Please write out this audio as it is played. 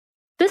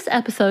This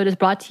episode is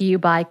brought to you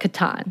by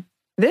Catan.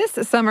 This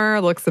summer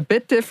looks a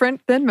bit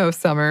different than most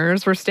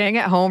summers. We're staying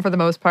at home for the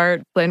most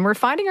part, and we're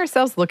finding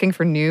ourselves looking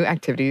for new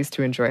activities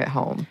to enjoy at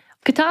home.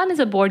 Catan is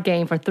a board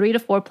game for 3 to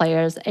 4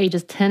 players,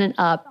 ages 10 and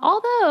up,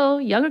 although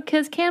younger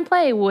kids can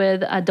play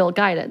with adult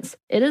guidance.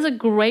 It is a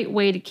great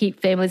way to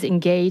keep families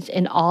engaged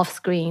and off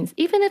screens,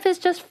 even if it's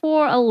just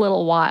for a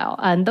little while.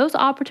 And those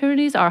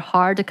opportunities are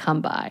hard to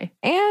come by.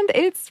 And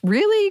it's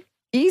really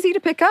easy to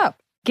pick up.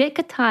 Get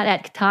Catan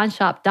at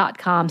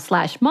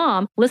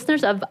catanshop.com/mom.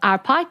 Listeners of our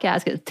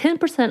podcast get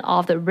 10%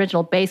 off the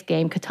original base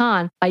game,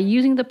 Catan, by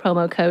using the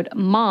promo code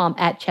MOM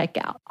at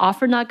checkout.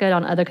 Offer not good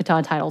on other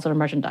Catan titles or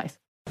merchandise.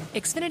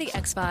 Xfinity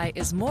XFi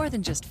is more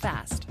than just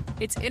fast.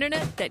 It's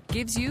internet that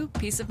gives you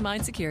peace of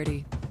mind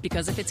security.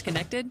 Because if it's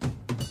connected,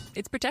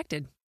 it's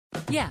protected.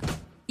 Yeah,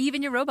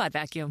 even your robot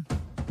vacuum.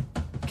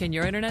 Can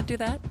your internet do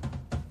that?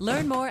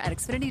 Learn more at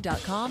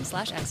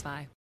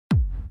xfinity.com/XFi.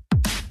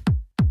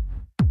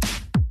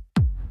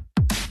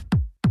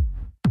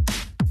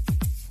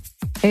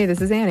 Hey,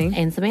 this is Annie.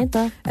 And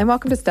Samantha. And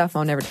welcome to Stuff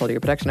Mom Never Told You, a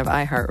production of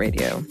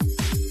iHeartRadio.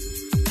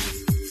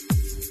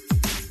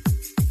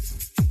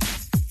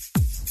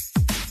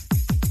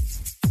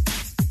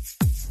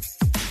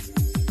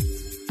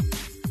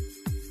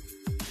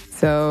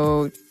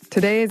 So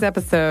today's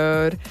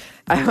episode,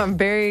 I'm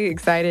very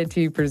excited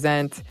to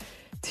present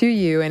to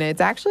you. And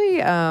it's actually,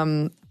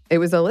 it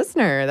was a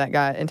listener that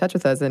got in touch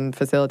with us and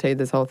facilitated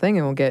this whole thing.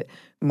 And we'll get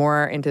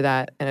more into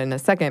that in a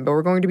second. But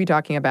we're going to be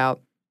talking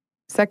about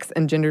sex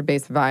and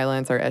gender-based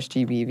violence, or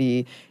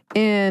SGBV,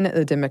 in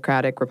the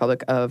Democratic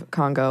Republic of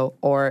Congo,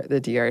 or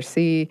the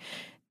DRC,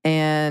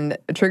 and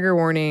a trigger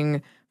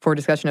warning for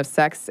discussion of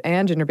sex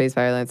and gender-based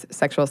violence,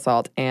 sexual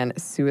assault, and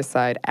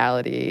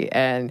suicidality.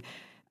 And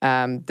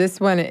this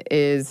one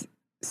is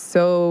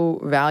so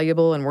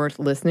valuable and worth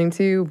listening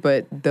to,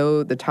 but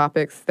though the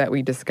topics that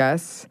we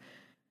discuss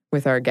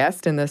with our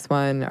guest in this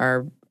one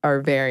are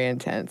very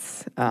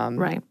intense.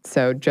 Right.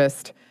 So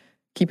just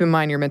keep in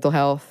mind your mental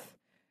health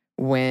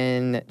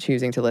when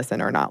choosing to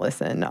listen or not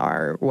listen,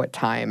 or what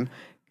time.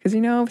 Because,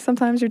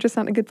 sometimes you're just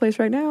not in a good place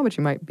right now, but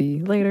you might be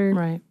later.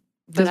 Right.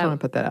 Just want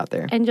to put that out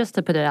there. And just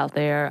to put it out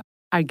there,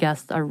 our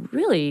guests are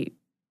really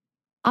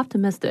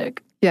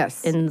optimistic.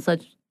 Yes. In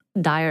such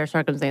dire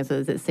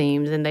circumstances, it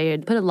seems. And they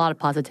put a lot of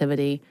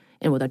positivity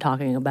in what they're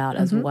talking about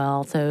as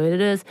well. So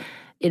it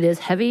is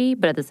heavy,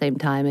 but at the same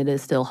time, it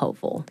is still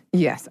hopeful.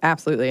 Yes,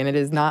 absolutely. And it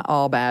is not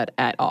all bad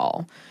at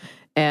all.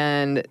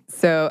 And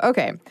so,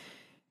 okay.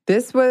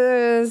 This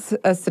was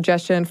a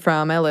suggestion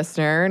from a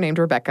listener named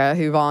Rebecca,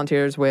 who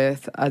volunteers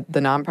with the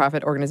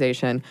nonprofit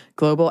organization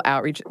Global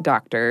Outreach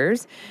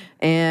Doctors.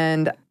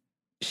 And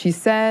she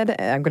said,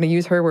 I'm going to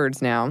use her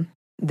words now,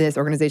 this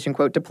organization,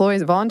 quote,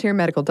 deploys volunteer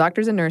medical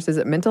doctors and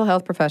nurses, mental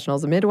health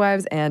professionals,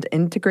 midwives, and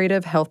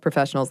integrative health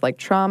professionals like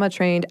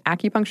trauma-trained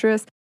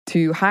acupuncturists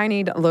to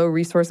high-need,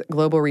 low-resource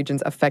global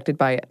regions affected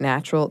by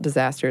natural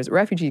disasters,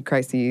 refugee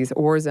crises,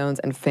 war zones,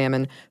 and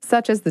famine,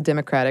 such as the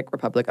Democratic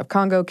Republic of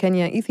Congo,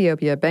 Kenya,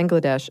 Ethiopia,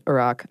 Bangladesh,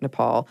 Iraq,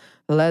 Nepal,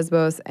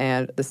 Lesbos,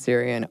 and the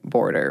Syrian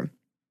border.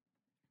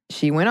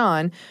 She went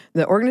on,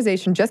 the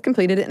organization just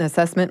completed an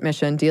assessment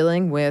mission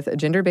dealing with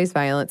gender-based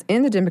violence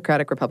in the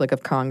Democratic Republic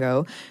of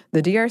Congo.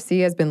 The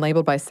DRC has been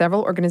labeled by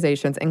several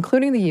organizations,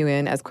 including the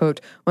UN, as,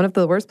 quote, one of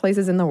the worst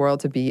places in the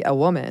world to be a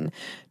woman.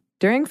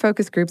 During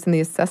focus groups in the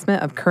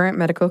assessment of current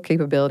medical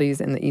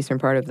capabilities in the eastern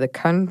part of the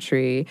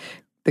country,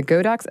 the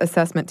GODOC's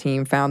assessment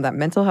team found that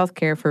mental health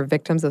care for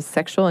victims of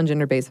sexual and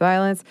gender-based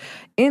violence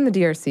in the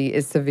DRC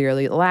is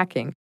severely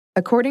lacking.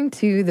 According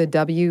to the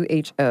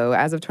WHO,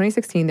 as of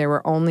 2016, there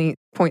were only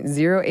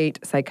 0.08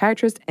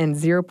 psychiatrists and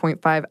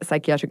 0.5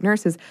 psychiatric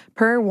nurses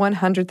per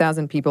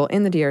 100,000 people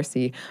in the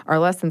DRC, or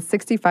less than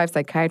 65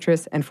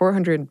 psychiatrists and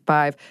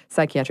 405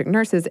 psychiatric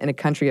nurses in a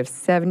country of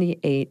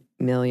 78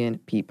 million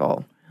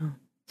people.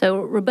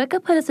 So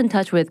Rebecca put us in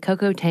touch with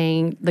Coco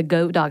Tang, the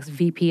GoDocs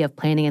VP of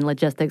Planning and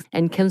Logistics,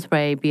 and Kim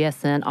Spray,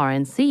 BSN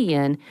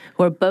RNCN,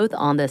 who are both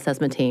on the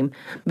assessment team.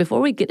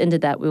 Before we get into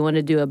that, we want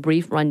to do a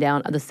brief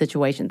rundown of the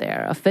situation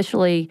there.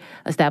 Officially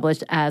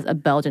established as a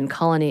Belgian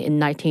colony in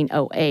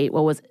 1908,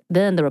 what was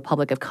then the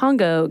Republic of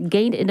Congo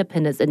gained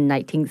independence in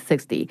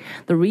 1960.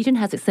 The region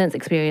has since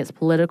experienced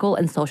political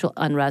and social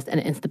unrest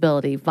and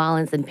instability,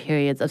 violence, and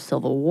periods of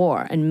civil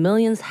war, and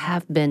millions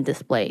have been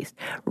displaced.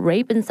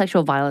 Rape and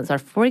sexual violence are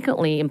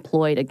frequently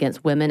employed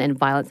against women, and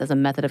violence as a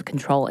method of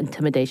control,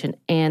 intimidation,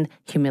 and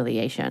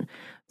humiliation.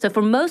 So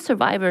for most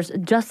survivors,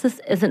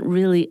 justice isn't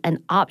really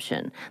an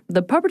option.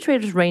 The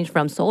perpetrators range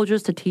from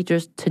soldiers to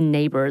teachers to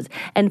neighbors,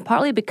 and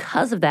partly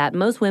because of that,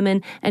 most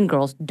women and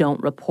girls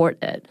don't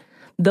report it.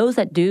 Those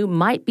that do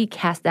might be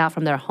cast out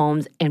from their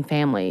homes and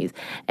families.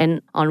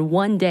 And on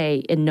one day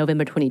in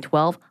November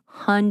 2012,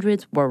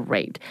 hundreds were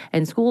raped,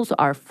 and schools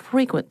are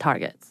frequent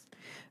targets.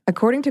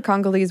 According to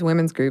Congolese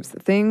women's groups,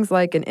 things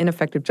like an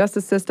ineffective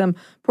justice system,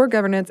 poor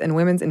governance, and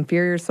women's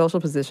inferior social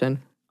position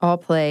all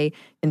play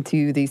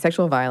into the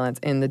sexual violence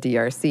in the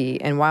DRC.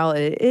 And while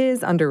it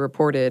is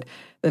underreported,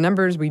 the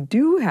numbers we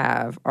do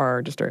have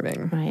are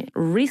disturbing. Right.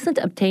 Recent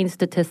obtained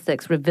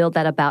statistics revealed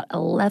that about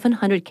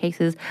 1,100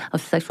 cases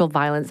of sexual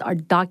violence are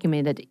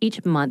documented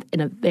each month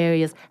in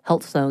various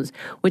health zones,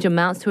 which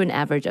amounts to an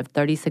average of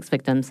 36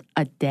 victims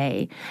a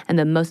day. And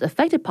the most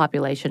affected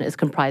population is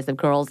comprised of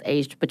girls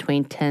aged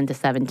between 10 to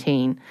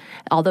 17,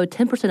 although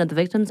 10% of the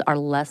victims are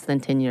less than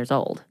 10 years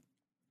old.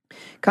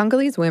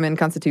 Congolese women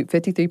constitute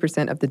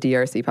 53% of the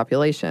DRC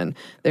population.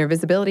 Their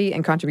visibility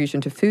and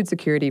contribution to food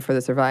security for the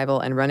survival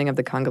and running of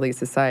the Congolese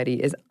society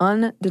is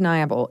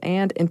undeniable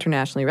and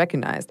internationally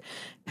recognized.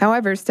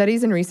 However,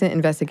 studies and recent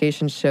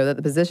investigations show that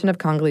the position of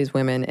Congolese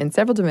women in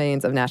several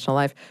domains of national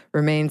life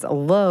remains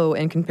low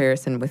in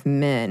comparison with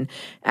men.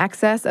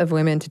 Access of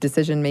women to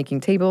decision-making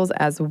tables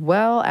as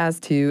well as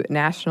to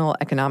national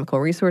economical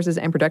resources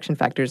and production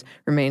factors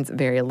remains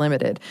very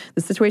limited.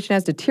 The situation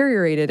has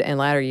deteriorated in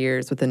latter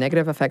years with the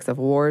negative effects of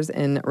wars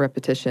in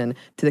repetition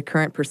to the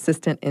current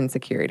persistent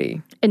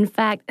insecurity. In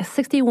fact,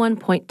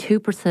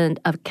 61.2%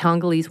 of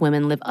Congolese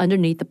women live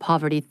underneath the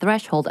poverty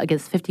threshold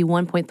against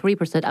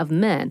 51.3% of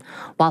men,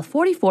 while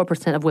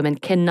 44% of women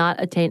cannot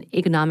attain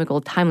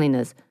economical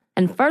timeliness.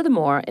 And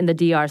furthermore, in the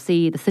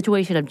DRC, the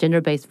situation of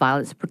gender-based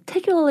violence,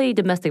 particularly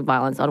domestic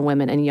violence on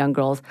women and young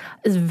girls,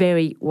 is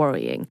very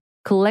worrying.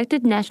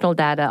 Collected national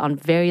data on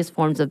various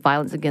forms of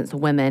violence against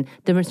women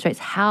demonstrates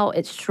how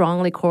it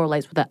strongly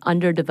correlates with the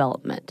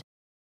underdevelopment.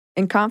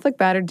 In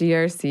conflict-battered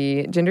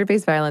DRC,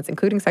 gender-based violence,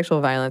 including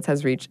sexual violence,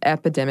 has reached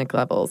epidemic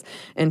levels.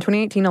 In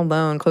 2018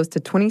 alone, close to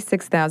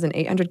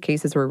 26,800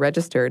 cases were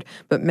registered,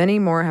 but many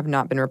more have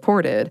not been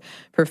reported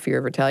for fear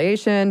of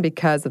retaliation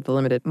because of the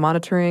limited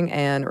monitoring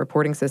and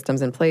reporting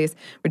systems in place,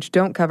 which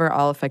don't cover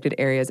all affected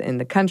areas in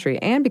the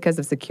country, and because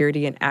of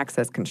security and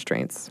access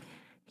constraints.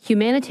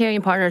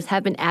 Humanitarian partners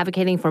have been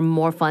advocating for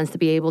more funds to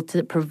be able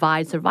to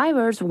provide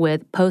survivors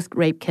with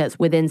post-rape kits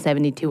within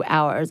 72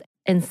 hours.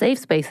 And safe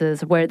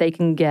spaces where they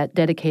can get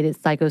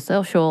dedicated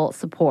psychosocial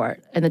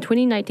support. And the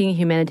 2019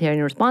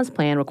 Humanitarian Response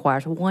Plan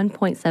requires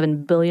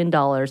 $1.7 billion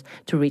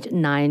to reach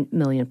 9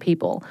 million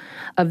people.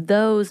 Of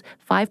those,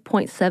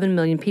 5.7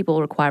 million people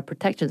require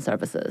protection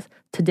services.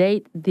 To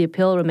date, the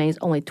appeal remains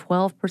only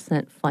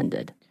 12%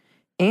 funded.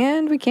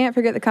 And we can't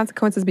forget the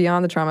consequences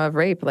beyond the trauma of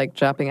rape, like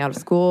dropping out of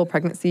school,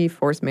 pregnancy,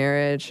 forced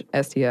marriage,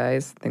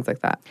 STIs, things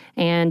like that.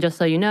 And just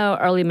so you know,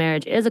 early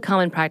marriage is a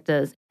common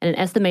practice, and an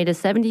estimated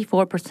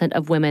 74%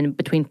 of women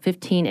between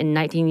 15 and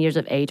 19 years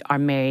of age are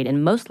married,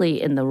 and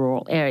mostly in the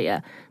rural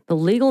area. The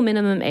legal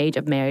minimum age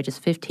of marriage is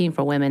 15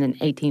 for women and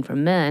 18 for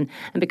men.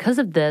 And because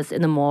of this,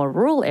 in the more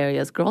rural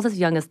areas, girls as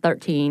young as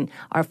 13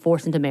 are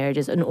forced into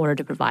marriages in order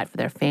to provide for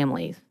their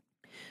families.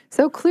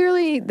 So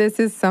clearly,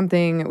 this is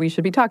something we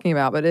should be talking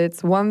about, but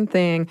it's one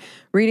thing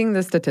reading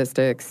the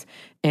statistics,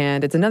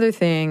 and it's another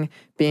thing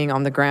being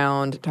on the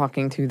ground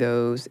talking to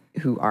those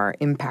who are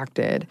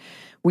impacted.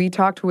 We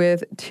talked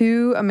with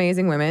two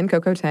amazing women,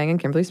 Coco Tang and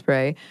Kimberly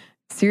Spray.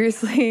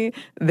 Seriously,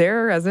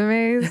 their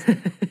resumes...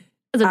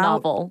 It's a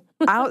novel.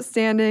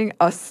 Outstanding,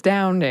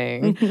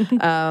 astounding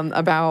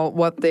about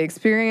what they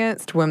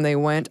experienced when they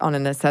went on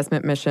an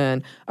assessment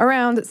mission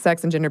around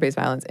sex and gender-based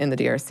violence in the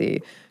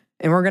DRC.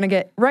 And we're going to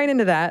get right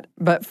into that.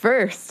 But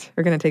first,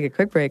 we're going to take a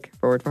quick break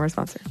for a word from our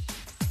sponsor.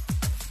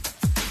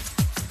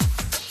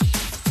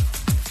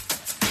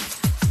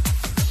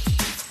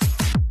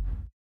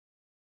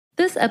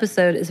 This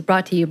episode is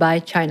brought to you by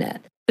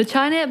Chinet. The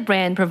Chinet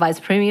brand provides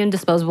premium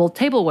disposable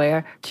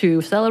tableware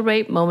to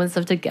celebrate moments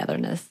of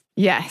togetherness.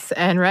 Yes,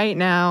 and right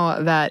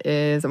now that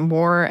is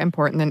more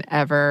important than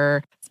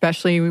ever,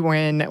 especially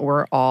when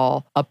we're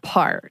all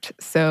apart.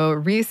 So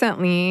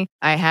recently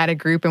I had a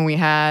group and we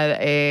had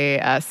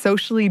a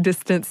socially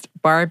distanced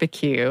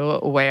barbecue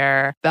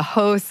where the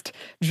host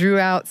drew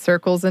out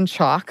circles and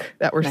chalk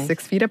that were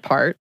 6 feet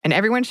apart. And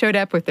everyone showed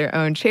up with their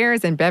own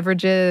chairs and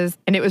beverages.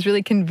 And it was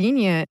really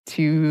convenient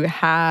to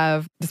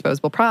have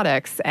disposable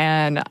products.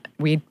 And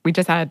we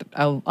just had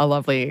a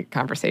lovely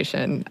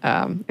conversation.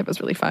 It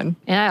was really fun.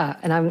 Yeah,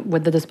 and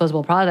with the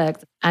disposable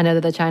products, I know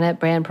that the Chinet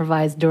brand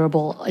provides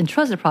durable and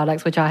trusted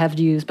products, which I have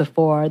used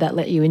before, that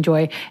let you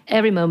enjoy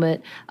every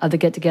moment of the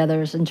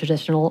get-togethers and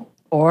traditional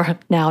or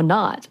now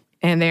not.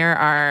 And there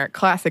are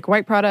classic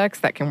white products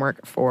that can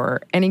work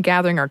for any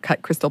gathering or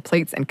cut crystal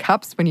plates and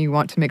cups when you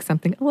want to make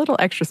something a little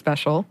extra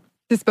special.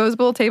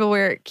 Disposable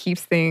tableware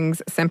keeps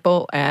things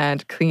simple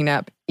and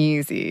cleanup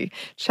easy.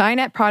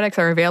 Chinet products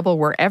are available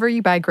wherever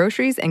you buy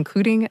groceries,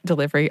 including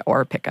delivery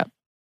or pickup.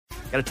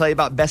 Gotta tell you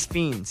about Best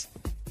Fiends.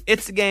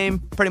 It's the game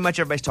pretty much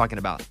everybody's talking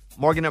about.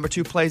 Morgan number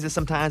 2 plays this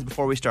sometimes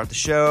before we start the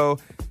show.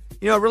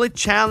 You know, it really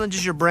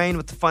challenges your brain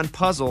with the fun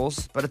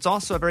puzzles, but it's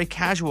also a very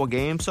casual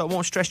game, so it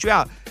won't stress you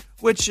out,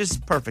 which is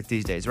perfect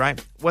these days, right?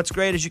 What's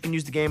great is you can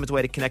use the game as a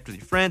way to connect with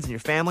your friends and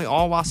your family,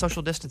 all while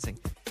social distancing.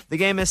 The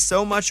game is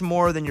so much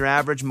more than your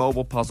average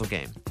mobile puzzle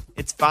game.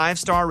 It's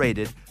 5-star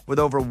rated with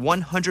over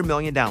 100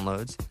 million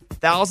downloads,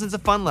 thousands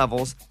of fun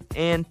levels,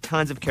 and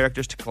tons of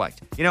characters to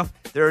collect. You know,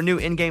 there are new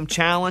in-game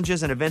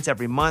challenges and events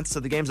every month, so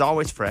the game's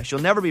always fresh.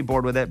 You'll never be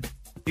bored with it.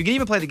 You can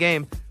even play the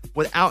game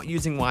without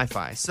using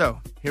Wi-Fi. So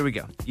here we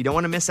go. You don't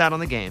want to miss out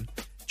on the game.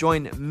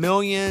 Join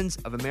millions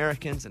of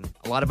Americans and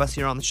a lot of us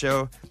here on the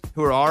show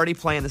who are already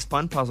playing this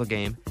fun puzzle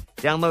game.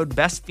 Download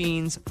Best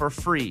Fiends for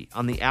free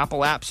on the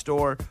Apple App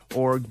Store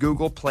or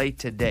Google Play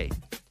today.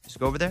 Just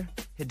go over there,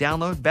 hit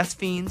download Best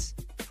Fiends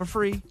for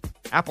free,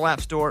 Apple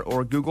App Store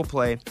or Google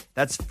Play.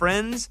 That's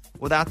Friends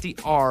without the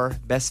R,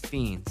 Best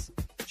Fiends.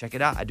 Check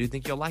it out. I do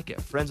think you'll like it.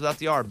 Friends without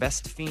the R,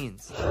 Best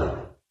Fiends.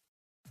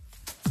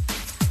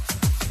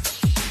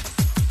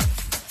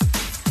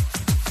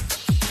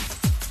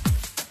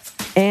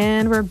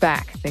 And we're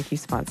back. Thank you,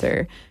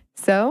 sponsor.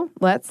 So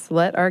let's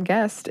let our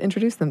guest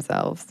introduce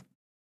themselves.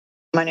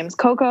 My name is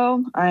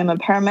Coco. I'm a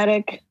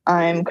paramedic.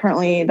 I'm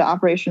currently the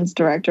operations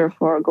director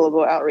for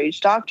Global Outreach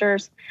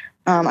Doctors.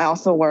 I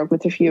also work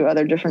with a few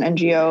other different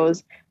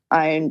NGOs.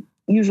 I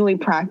usually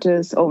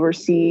practice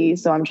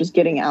overseas, so I'm just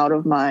getting out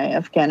of my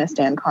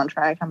Afghanistan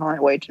contract. I'm on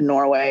my way to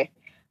Norway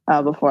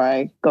before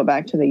I go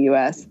back to the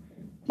U.S.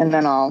 And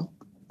then I'll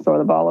throw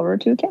the ball over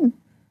to Kim.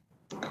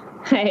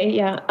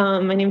 Hi,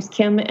 my name's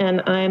Kim,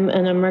 and I'm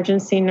an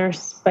emergency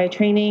nurse by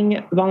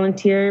training,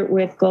 volunteer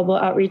with Global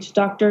Outreach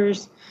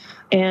Doctors,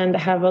 and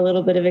have a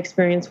little bit of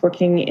experience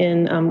working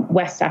in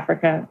West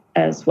Africa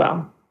as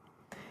well.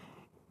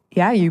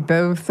 Yeah, you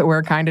both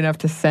were kind enough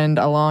to send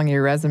along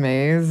your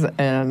resumes,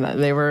 and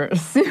they were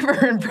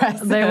super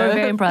impressive. They were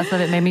very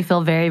impressive. It made me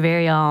feel very,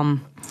 very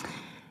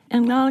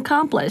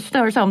accomplished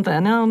or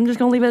something. I'm just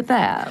gonna leave it at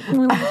that.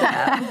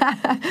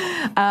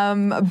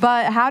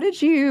 But how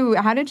did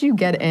you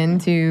get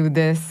into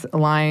this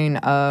line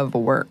of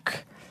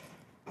work?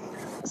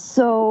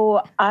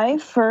 So I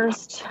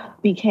first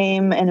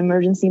became an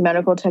emergency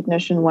medical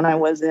technician when I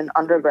was in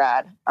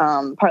undergrad,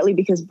 partly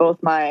because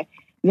both my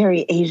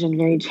very Asian,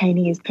 very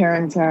Chinese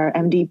parents are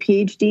MD,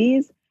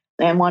 PhDs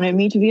and wanted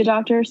me to be a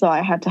doctor. So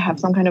I had to have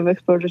some kind of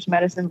exposure to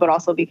medicine, but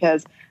also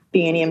because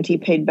being an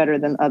EMT paid better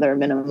than other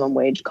minimum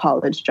wage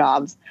college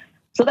jobs.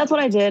 So that's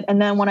what I did.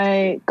 And then when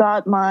I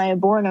got my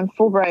Boren and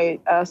Fulbright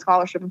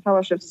scholarship and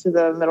fellowships to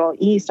the Middle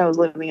East, I was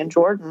living in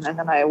Jordan. And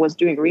then I was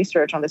doing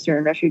research on the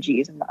Syrian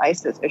refugees and the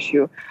ISIS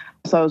issue.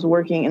 So I was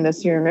working in the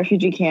Syrian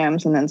refugee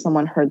camps. And then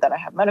someone heard that I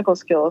have medical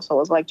skills. So I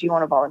was like, do you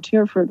want to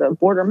volunteer for the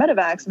border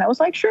medevacs? And I was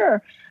like,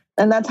 sure.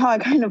 And that's how I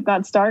kind of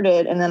got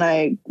started. And then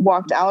I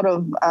walked out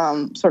of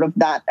sort of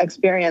that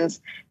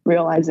experience,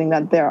 realizing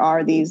that there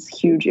are these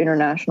huge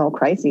international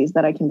crises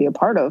that I can be a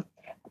part of.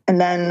 And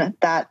then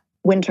that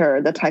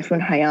winter, the Typhoon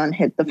Haiyan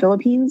hit the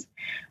Philippines.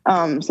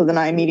 So then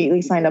I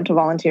immediately signed up to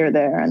volunteer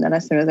there. And then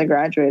as soon as I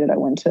graduated, I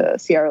went to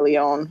Sierra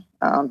Leone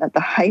at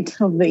the height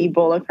of the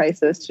Ebola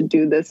crisis to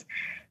do this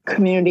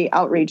community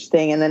outreach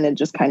thing. And then it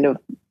just kind of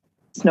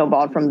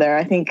snowballed from there.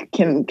 I think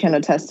Kim can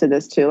attest to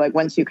this too. Like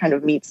once you kind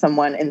of meet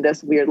someone in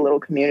this weird little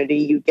community,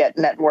 you get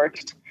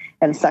networked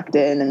and sucked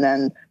in. And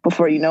then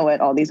before you know it,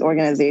 all these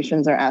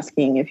organizations are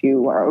asking if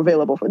you are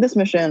available for this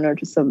mission or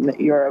to submit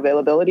your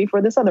availability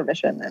for this other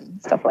mission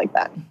and stuff like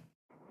that.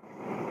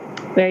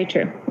 Very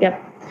true.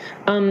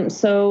 Yep.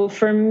 So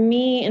for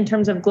me, in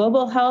terms of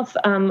global health,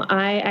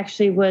 I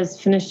actually was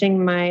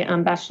finishing my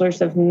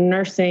bachelor's of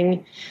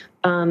nursing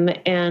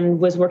and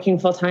was working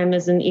full-time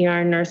as an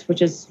ER nurse,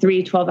 which is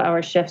 3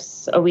 12-hour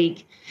shifts a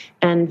week,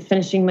 and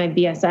finishing my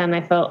BSN.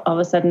 I felt all of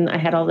a sudden I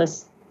had all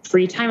this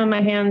free time on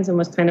my hands and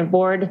was kind of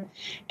bored.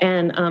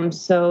 And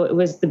so it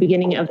was the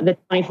beginning of the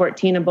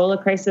 2014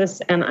 Ebola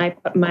crisis, and I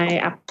put my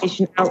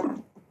application out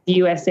to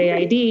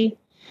USAID,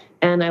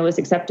 and I was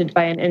accepted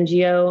by an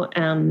NGO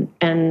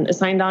and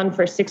signed on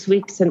for 6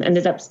 weeks and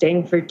ended up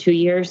staying for 2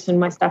 years in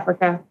West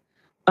Africa.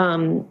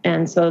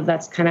 And so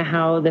that's kind of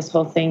how this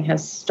whole thing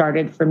has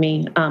started for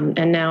me.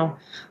 And now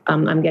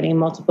I'm getting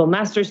multiple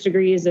master's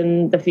degrees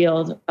in the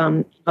field,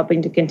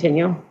 hoping to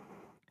continue.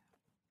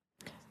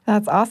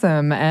 That's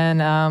awesome.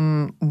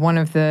 And one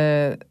of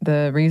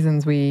the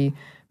reasons we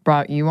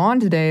brought you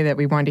on today that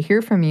we wanted to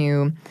hear from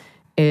you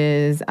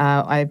is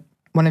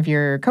one of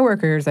your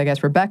coworkers, I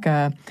guess,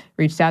 Rebecca,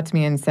 reached out to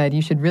me and said,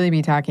 you should really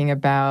be talking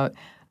about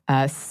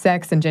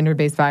sex and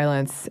gender-based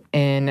violence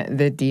in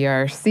the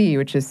DRC,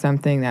 which is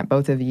something that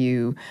both of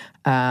you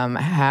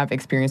have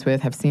experience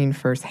with, have seen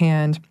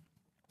firsthand.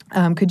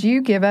 Could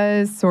you give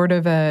us sort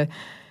of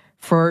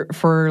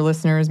for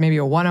listeners, maybe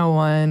a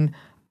 101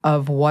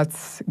 of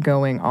what's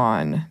going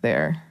on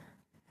there?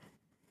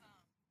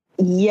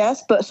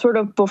 Yes, but sort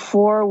of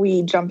before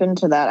we jump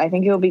into that, I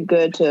think it would be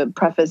good to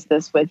preface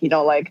this with,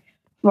 like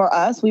for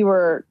us, we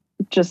were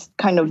just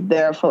kind of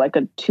there for like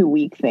a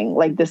 2-week thing.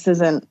 Like this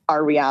isn't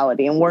our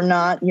reality, and we're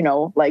not,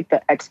 like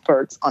the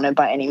experts on it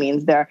by any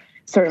means. There are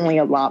certainly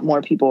a lot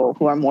more people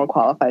who are more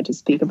qualified to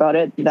speak about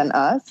it than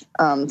us.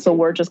 So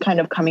we're just kind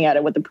of coming at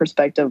it with the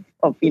perspective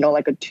of,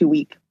 like a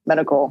 2-week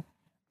medical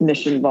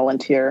mission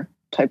volunteer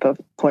type of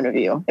point of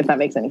view, if that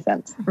makes any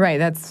sense. Right.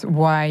 That's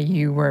why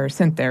you were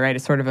sent there, right?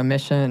 It's sort of a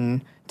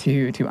mission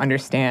to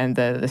understand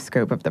the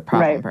scope of the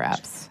problem, right.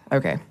 Perhaps.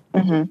 Okay.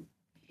 Mm-hmm.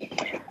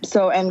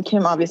 So, and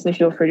Kim, obviously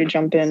feel free to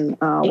jump in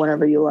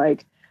whenever you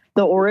like.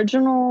 The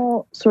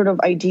original sort of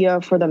idea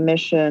for the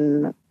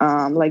mission,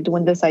 like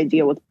when this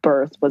idea was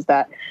birthed, was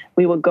that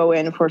we would go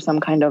in for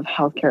some kind of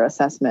healthcare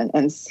assessment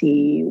and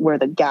see where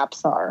the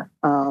gaps are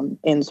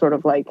in sort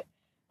of like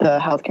the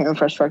healthcare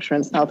infrastructure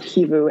in South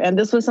Kivu. And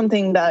this was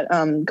something that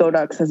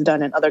GODUX has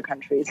done in other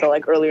countries. So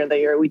like earlier in the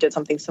year, we did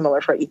something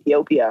similar for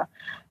Ethiopia.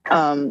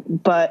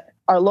 But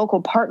our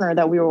local partner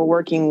that we were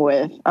working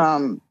with,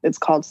 it's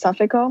called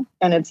Safico,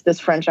 and it's this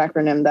French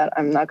acronym that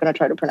I'm not going to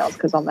try to pronounce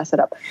because I'll mess it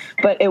up.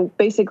 But it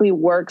basically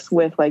works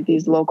with like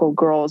these local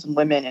girls and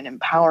women and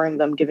empowering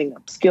them, giving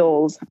them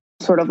skills,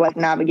 sort of like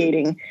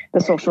navigating the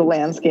social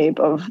landscape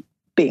of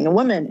being a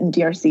woman in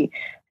DRC.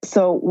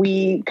 So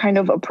we kind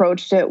of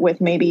approached it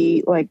with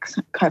maybe like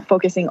kind of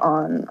focusing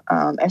on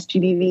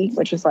SGBV,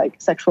 which is like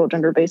sexual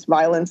gender-based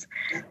violence.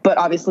 But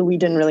obviously we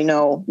didn't really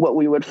know what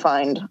we would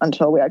find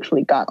until we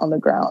actually got on the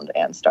ground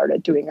and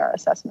started doing our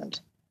assessment.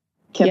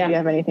 Kim, do you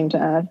have anything to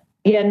add?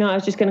 Yeah, no, I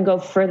was just going to go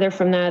further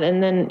from that.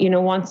 And then,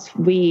 once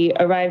we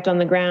arrived on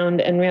the ground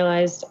and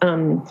realized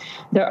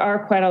there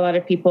are quite a lot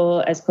of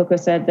people, as Coco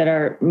said, that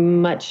are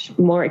much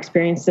more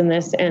experienced in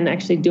this and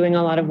actually doing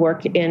a lot of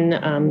work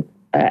in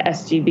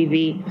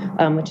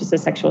SGBV, which is the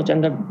sexual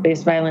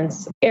gender-based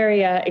violence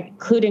area,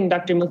 including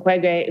Dr.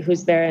 Mukwege,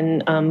 who's there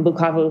in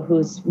Bukavu,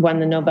 who's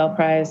won the Nobel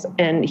Prize,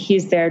 and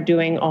he's there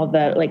doing all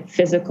the like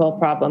physical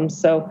problems.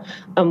 So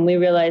we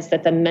realized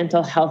that the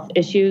mental health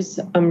issues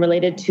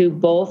related to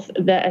both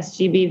the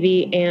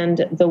SGBV and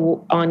the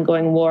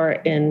ongoing war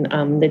in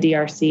the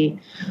DRC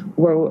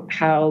were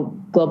how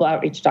global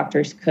outreach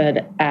doctors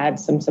could add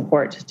some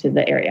support to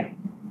the area.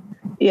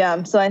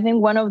 Yeah, so I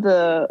think one of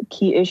the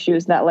key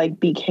issues that like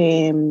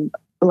became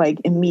like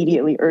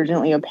immediately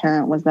urgently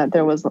apparent was that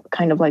there was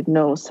kind of like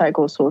no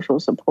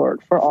psychosocial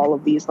support for all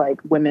of these like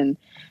women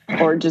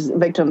or just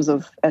victims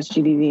of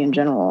SGBV in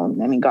general.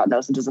 I mean, God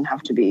knows it doesn't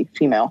have to be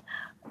female.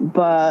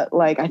 But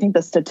like I think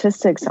the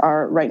statistics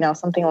are right now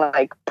something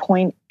like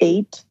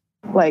 0.8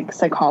 like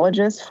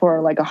psychologists for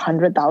like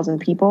 100,000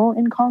 people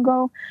in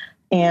Congo.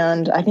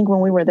 And I think when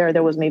we were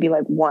there was maybe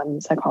like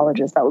one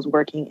psychologist that was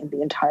working in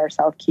the entire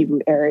South Kivu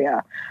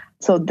area.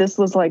 So this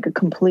was like a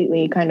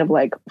completely kind of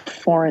like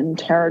foreign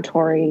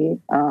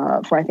territory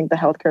for, I think, the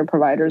healthcare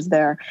providers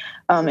there.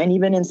 And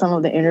even in some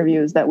of the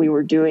interviews that we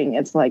were doing,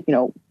 it's like,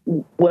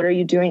 what are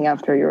you doing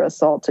after your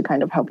assault to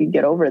kind of help you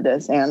get over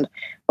this? And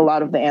a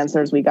lot of the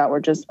answers we got were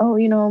just,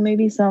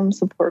 maybe some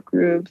support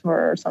groups,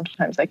 or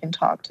sometimes I can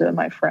talk to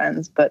my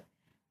friends. But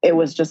it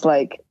was just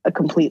like a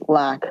complete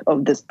lack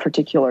of this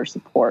particular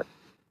support.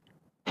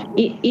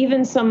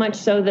 Even so much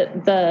so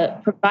that the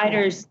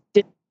providers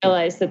didn't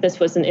realize that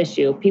this was an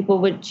issue. People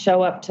would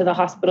show up to the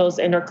hospitals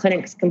and or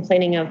clinics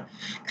complaining of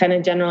kind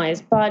of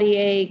generalized body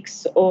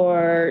aches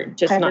or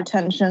just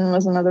hypertension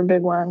was another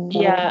big one.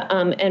 Yeah.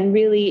 And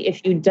really,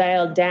 if you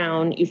dialed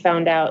down, you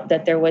found out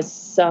that there was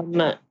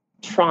some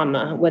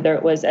trauma, whether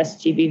it was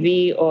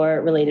SGBV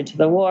or related to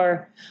the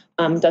war.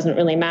 Doesn't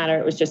really matter.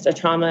 It was just a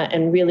trauma.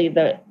 And really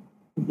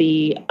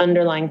the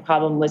underlying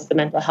problem was the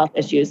mental health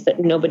issues that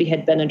nobody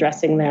had been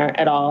addressing there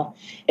at all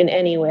in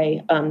any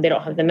way. They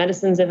don't have the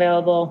medicines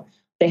available.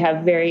 They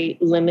have very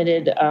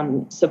limited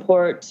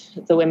support.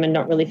 The women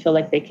don't really feel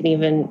like they can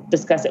even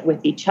discuss it with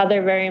each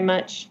other very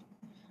much.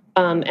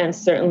 And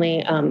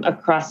certainly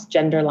across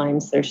gender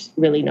lines, there's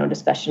really no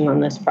discussion on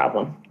this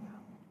problem.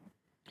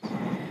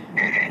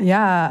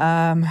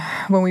 Yeah.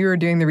 When we were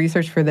doing the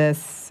research for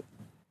this,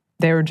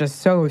 there were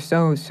just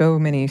so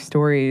many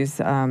stories,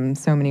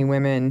 so many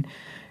women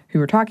who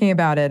were talking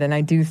about it. And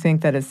I do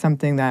think that it's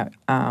something that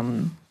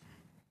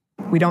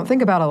we don't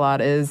think about a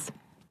lot is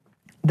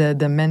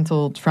the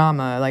mental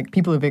trauma. Like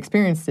people who've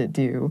experienced it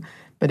do.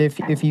 But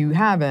if you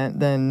haven't,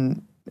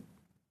 then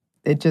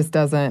it just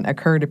doesn't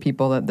occur to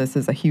people that this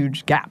is a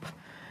huge gap,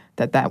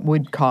 that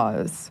would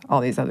cause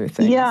all these other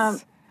things. Yeah.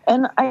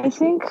 And I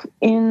think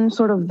in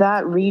sort of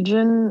that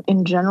region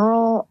in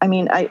general, I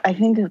mean, I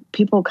think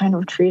people kind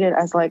of treat it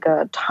as like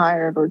a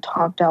tired or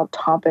talked out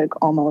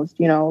topic almost,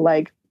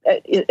 like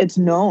it's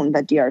known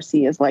that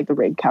DRC is like the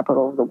rape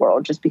capital of the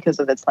world just because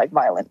of its like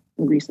violent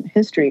recent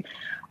history.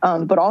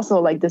 But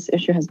also like this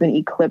issue has been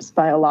eclipsed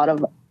by a lot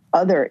of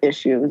other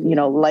issues,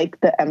 like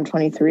the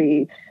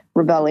M23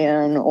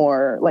 rebellion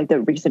or like the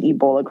recent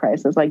Ebola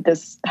crisis. Like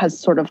this has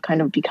sort of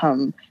kind of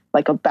become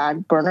like a back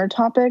burner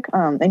topic.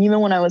 And even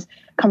when I was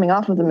coming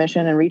off of the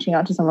mission and reaching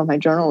out to some of my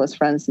journalist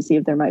friends to see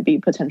if there might be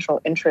potential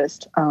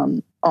interest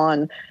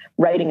on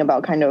writing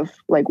about kind of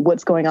like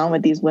what's going on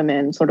with these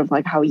women, sort of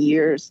like how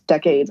years,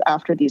 decades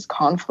after these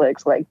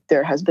conflicts, like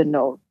there has been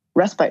no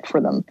respite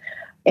for them.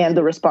 And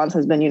the response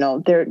has been,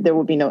 there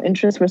will be no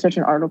interest for such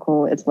an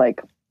article. It's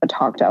like a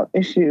talked out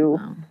issue.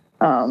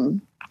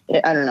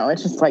 I don't know.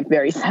 It's just like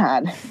very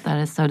sad. That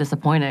is so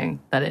disappointing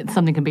that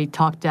something can be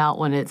talked out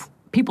when it's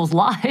people's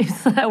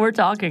lives that we're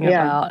talking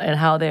about and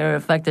how they're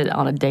affected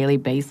on a daily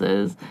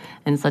basis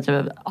in such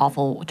an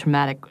awful,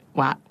 traumatic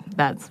way.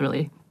 That's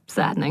really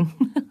saddening.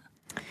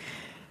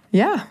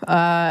 Yeah,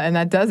 and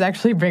that does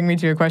actually bring me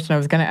to a question I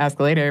was going to ask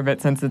later,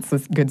 but since it's a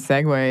good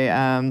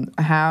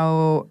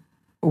segue,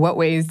 what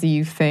ways do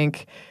you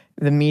think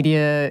the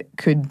media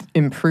could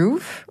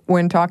improve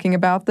when talking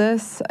about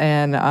this,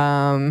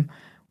 and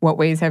what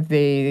ways have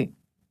they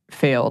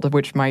failed,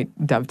 which might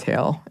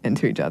dovetail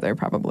into each other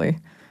probably?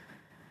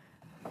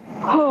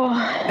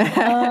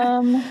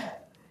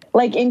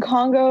 Like in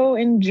Congo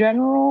in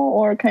general,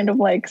 or kind of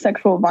like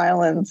sexual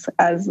violence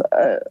as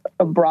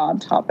a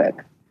broad topic?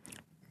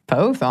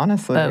 Both,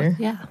 honestly. Both,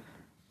 yeah.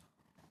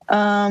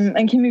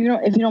 And Kim,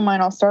 if you don't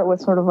mind, I'll start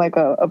with sort of like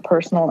a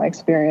personal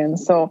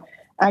experience. So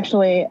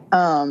actually,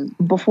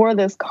 before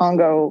this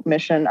Congo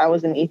mission, I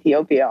was in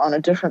Ethiopia on a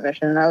different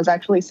mission, and I was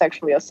actually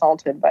sexually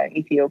assaulted by an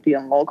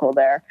Ethiopian local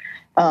there.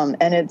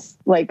 And it's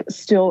like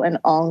still an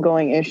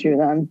ongoing issue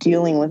that I'm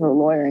dealing with a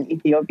lawyer in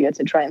Ethiopia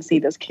to try and see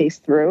this case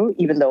through,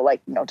 even though,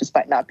 like,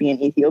 despite not being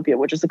in Ethiopia,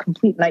 which is a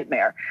complete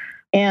nightmare.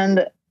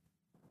 And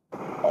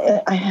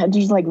I had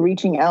just like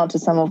reaching out to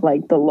some of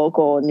like the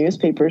local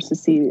newspapers to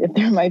see if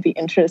there might be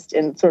interest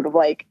in sort of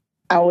like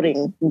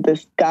outing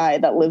this guy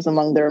that lives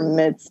among their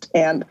midst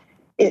and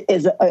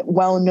is a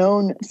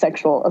well-known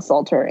sexual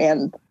assaulter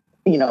and,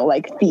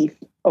 like thief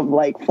of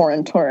like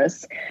foreign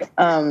tourists.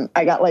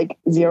 I got like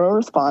zero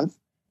response.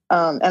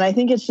 And I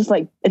think it's just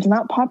like, it's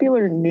not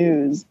popular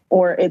news,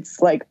 or it's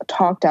like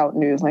talked out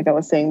news. Like I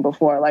was saying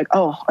before, like,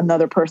 oh,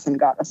 another person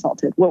got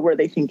assaulted. What were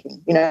they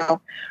thinking?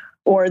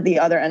 Or the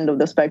other end of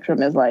the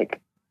spectrum is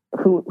like,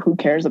 who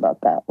cares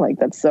about that? Like,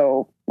 that's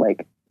so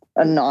like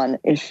a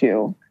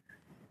non-issue.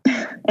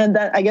 And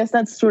that, I guess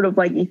that's sort of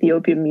like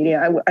Ethiopian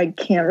media. I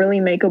can't really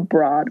make a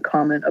broad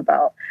comment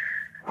about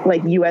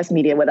like U.S.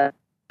 media without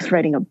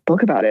writing a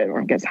book about it,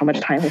 or I guess how much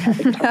time we have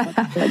to talk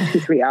about it, like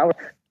 2-3 hours.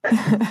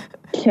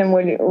 Kim,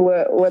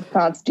 what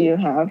thoughts do you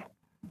have?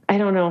 I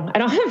don't know. I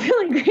don't have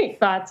really great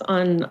thoughts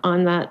on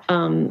that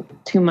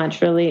too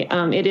much, really.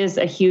 It is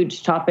a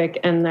huge topic,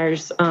 and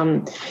there's,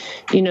 so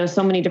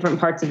many different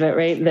parts of it,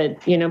 right?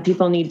 That,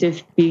 people need to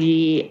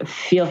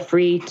feel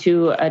free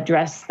to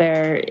address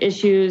their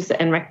issues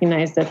and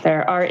recognize that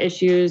there are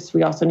issues.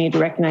 We also need to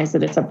recognize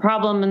that it's a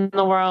problem in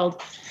the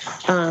world.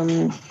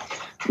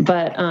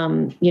 But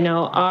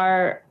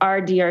our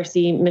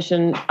DRC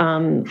mission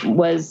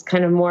was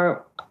kind of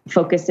more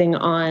focusing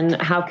on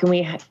how can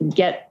we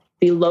get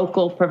the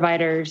local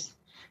providers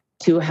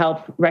to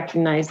help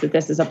recognize that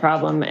this is a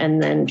problem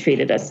and then treat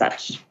it as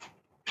such.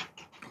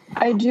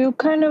 I do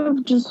kind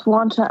of just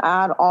want to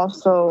add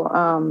also,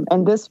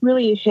 and this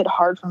really hit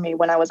hard for me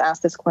when I was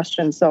asked this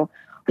question. So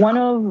one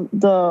of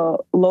the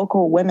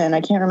local women,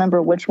 I can't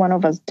remember which one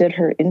of us did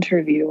her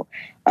interview,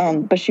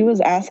 but she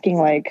was asking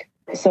like,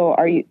 so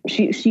are you,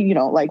 she,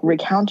 like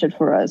recounted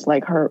for us,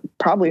 like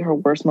probably her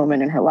worst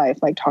moment in her life,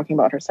 like talking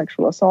about her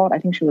sexual assault. I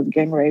think she was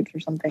gang raped or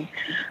something.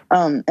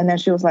 And then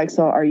she was like,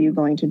 so are you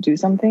going to do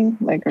something?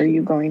 Like, are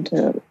you going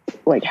to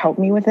like help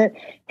me with it?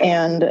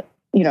 And,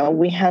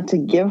 we had to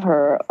give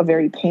her a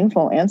very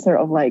painful answer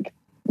of like,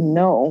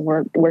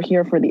 no, we're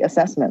here for the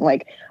assessment.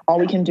 Like all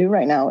we can do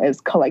right now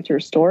is collect your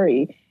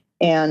story.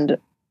 And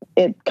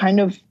it kind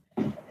of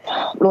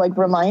like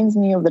reminds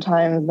me of the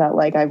times that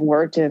like I've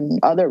worked in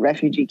other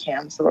refugee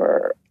camps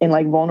or in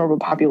like vulnerable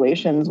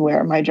populations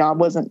where my job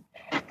wasn't,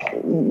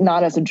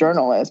 not as a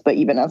journalist, but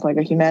even as like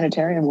a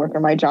humanitarian worker,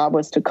 my job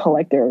was to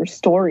collect their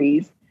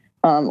stories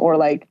or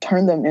like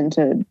turn them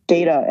into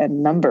data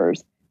and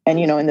numbers. And,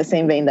 in the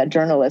same vein that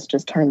journalists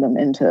just turn them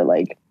into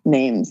like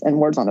names and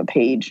words on a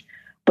page.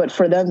 But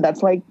for them,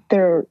 that's like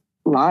their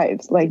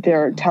lives. Like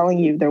they're telling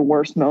you their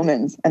worst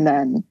moments and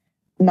then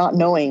not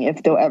knowing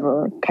if they'll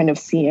ever kind of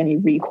see any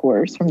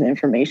recourse from the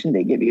information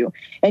they give you.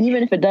 And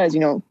even if it does,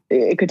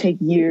 it could take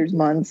years,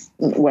 months,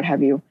 what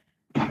have you.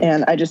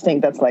 And I just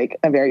think that's like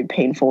a very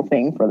painful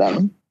thing for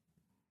them.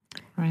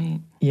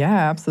 Right.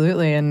 Yeah,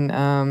 absolutely. And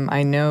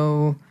I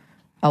know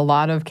a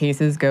lot of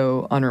cases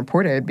go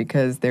unreported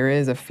because there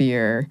is a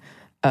fear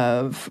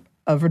of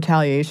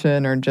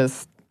retaliation, or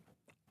just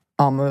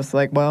almost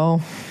like,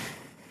 well,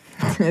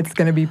 it's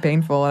going to be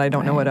painful and I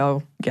don't know what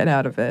I'll get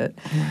out of it.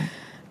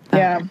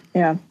 Yeah.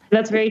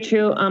 That's very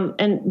true.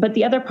 But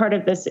the other part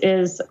of this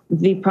is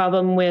the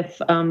problem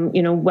with,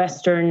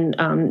 Western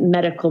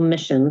medical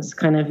missions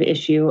kind of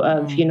issue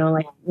of,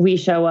 like we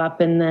show up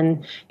and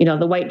then,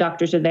 the white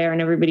doctors are there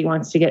and everybody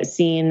wants to get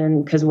seen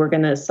and because we're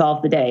going to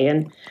solve the day.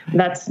 And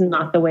that's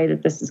not the way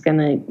that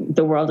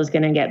the world is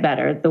going to get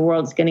better. The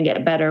world's going to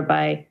get better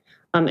by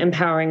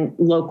empowering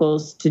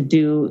locals to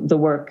do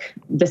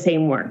the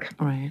same work.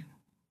 Right.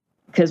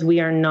 Because we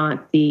are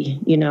not the,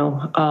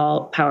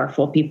 all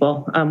powerful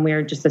people.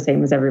 We're just the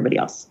same as everybody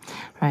else.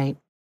 Right.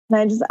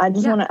 And I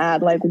just want to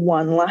add like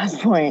one last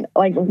point.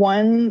 Like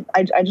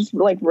I just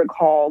like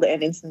recalled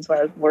an instance where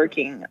I was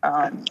working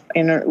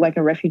in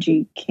a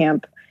refugee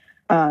camp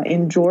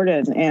in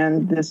Jordan,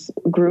 and this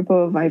group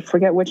of, I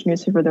forget which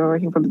newspaper they were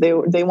working for,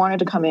 but they wanted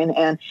to come in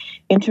and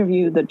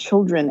interview the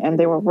children, and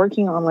they were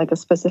working on like a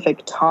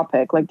specific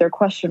topic. Like their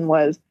question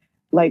was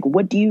like,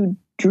 what do you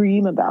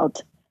dream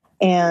about?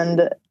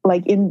 And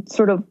like in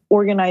sort of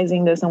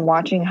organizing this and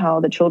watching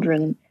how the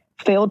children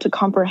failed to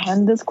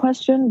comprehend this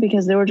question,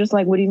 because they were just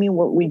like, what do you mean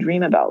what we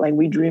dream about? Like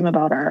we dream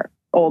about our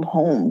old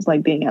homes,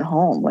 like being at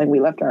home, like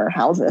we left our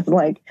houses,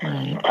 like,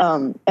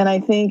 and I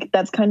think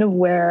that's kind of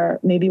where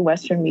maybe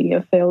Western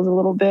media fails a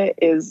little bit,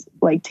 is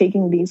like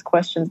taking these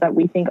questions that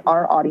we think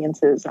our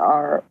audiences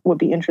would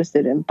be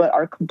interested in, but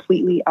are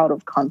completely out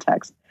of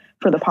context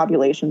for the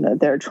population that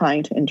they're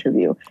trying to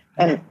interview.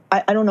 And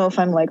I don't know if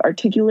I'm like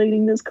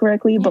articulating this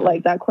correctly, but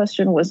like that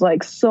question was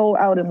like so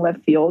out in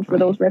left field for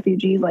those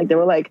refugees. Like they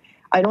were like,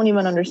 I don't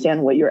even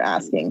understand what you're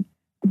asking.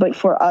 But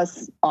for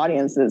us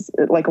audiences,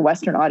 like a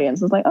Western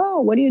audience, is like, oh,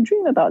 what do you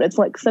dream about? It's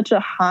like such a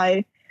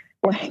high,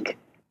 like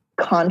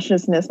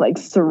consciousness, like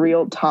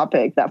surreal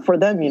topic that for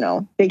them, you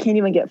know, they can't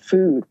even get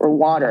food or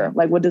water.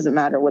 Like, what does it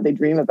matter what they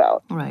dream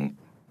about? Right.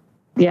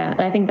 Yeah,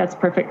 I think that's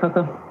perfect,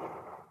 Coco.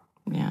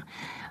 Yeah.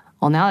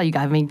 Well, now you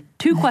got me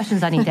 2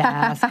 questions I need to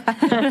ask.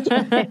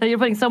 You're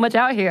putting so much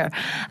out here.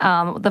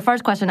 The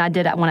first question I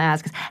want to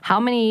ask is,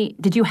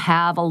 did you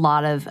have a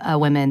lot of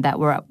women that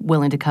were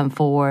willing to come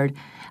forward?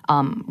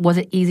 Was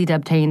it easy to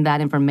obtain that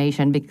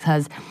information?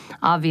 Because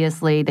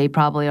obviously they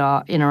probably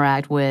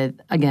interact with,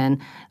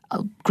 again,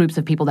 groups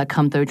of people that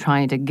come through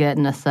trying to get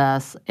and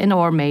assess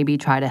or maybe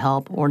try to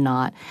help or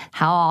not.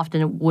 How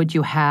often would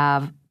you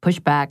have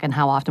pushback, and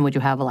how often would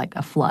you have like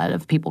a flood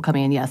of people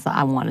coming in? Yes,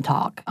 I want to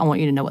talk. I want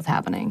you to know what's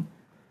happening.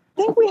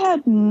 I think we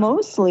had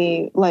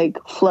mostly like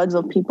floods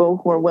of people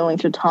who were willing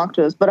to talk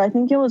to us, but I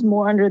think it was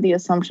more under the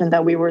assumption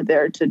that we were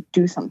there to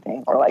do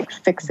something or like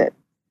fix it.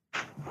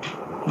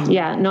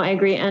 Yeah, no, I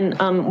agree. And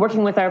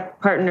working with our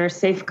partner,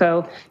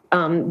 Safeco,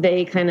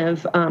 they kind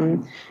of,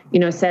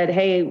 said,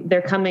 hey,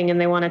 they're coming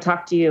and they want to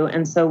talk to you.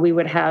 And so we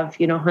would have,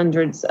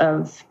 hundreds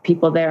of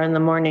people there in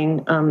the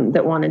morning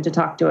that wanted to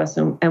talk to us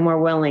and were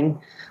willing.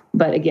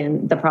 But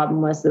again, the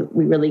problem was that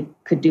we really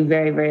could do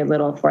very, very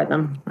little for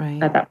them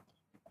at that point.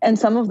 And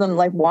some of them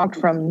like walked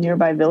from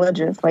nearby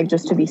villages, like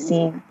just to be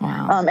seen.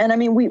 Wow. And I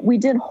mean, we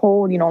did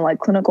hold, like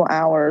clinical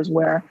hours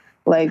where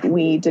like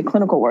we did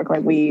clinical work,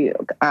 like we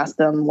asked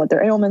them what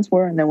their ailments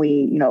were. And then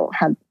we,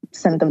 had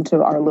sent them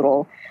to our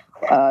little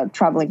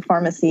traveling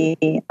pharmacy.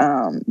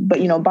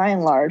 But, by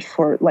and large,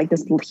 for like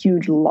this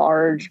huge,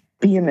 large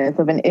behemoth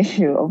of an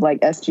issue of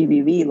like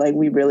SGBV, like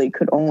we really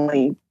could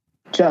only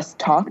just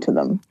talk to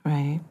them.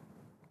 Right.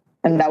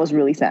 And that was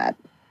really sad.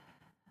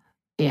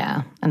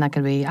 Yeah, and that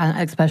could be,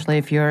 especially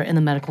if you're in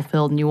the medical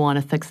field and you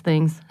want to fix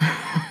things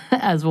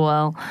as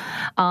well.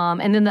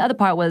 And then the other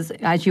part was,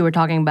 as you were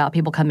talking about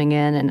people coming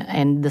in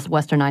and this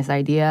westernized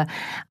idea,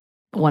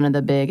 one of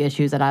the big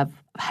issues that I've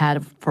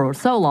had for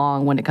so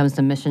long when it comes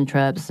to mission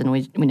trips, and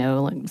we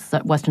know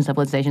like Western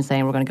civilization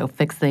saying we're going to go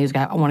fix things,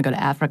 I want to go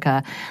to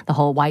Africa, the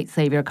whole white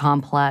savior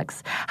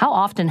complex. How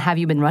often have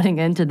you been running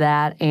into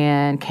that,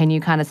 and can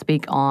you kind of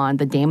speak on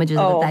the damages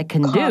that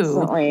can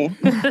do?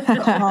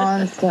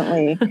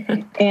 Constantly.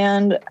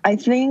 And I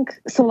think,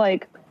 so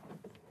like,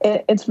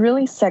 it's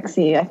really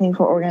sexy, I think,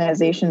 for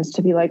organizations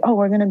to be like, oh,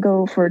 we're going to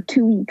go for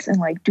 2 weeks and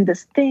like do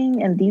this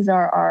thing. And these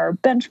are our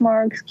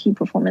benchmarks, key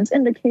performance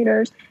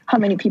indicators, how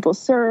many people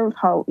served,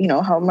 how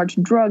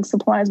much drug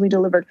supplies we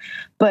delivered.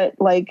 But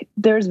like,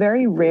 there's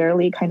very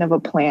rarely kind of a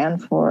plan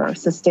for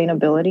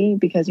sustainability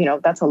because,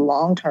 that's a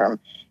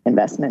long-term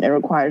investment. It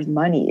requires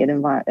money.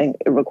 It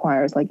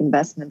requires like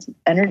investments,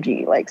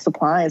 energy, like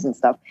supplies and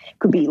stuff.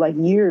 Could be like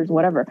years,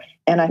 whatever.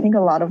 And I think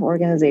a lot of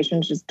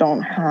organizations just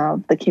don't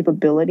have the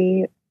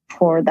capability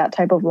for that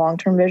type of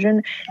long-term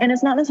vision. And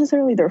it's not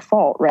necessarily their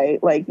fault,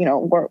 right? Like,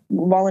 we're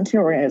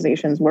volunteer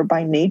organizations. We're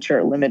by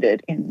nature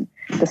limited in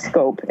the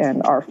scope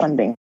and our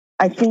funding.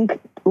 I think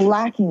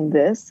lacking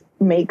this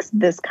makes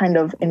this kind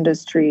of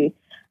industry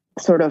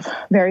sort of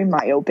very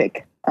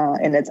myopic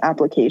in its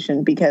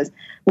application, because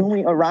when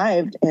we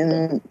arrived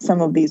in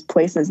some of these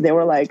places, they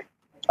were like,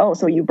 oh,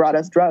 so you brought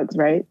us drugs,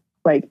 right?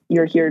 Like,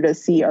 you're here to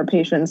see our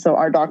patients, so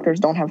our doctors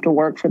don't have to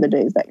work for the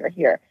days that you're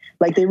here.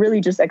 Like, they really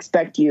just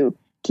expect you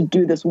to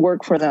do this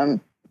work for them,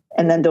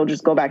 and then they'll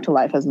just go back to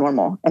life as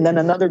normal. And then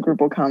another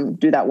group will come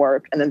do that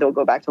work, and then they'll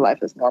go back to life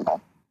as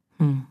normal.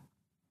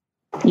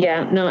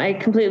 Yeah, no, I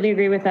completely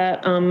agree with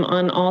that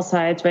on all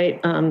sides, right?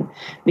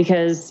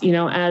 Because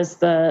as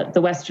the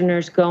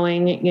Westerners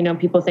going,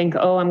 people think,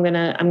 oh, I'm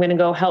gonna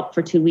go help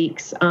for 2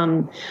 weeks,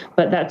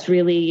 but that's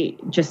really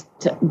just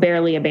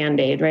barely a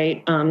Band-Aid,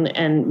 right?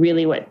 And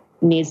really, what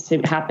needs to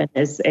happen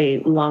is a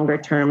longer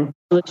term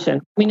solution.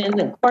 I mean, and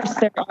of course,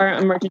 there are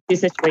emergency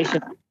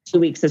situations. 2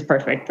 weeks is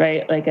perfect,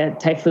 right? Like a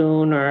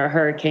typhoon or a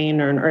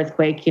hurricane or an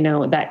earthquake,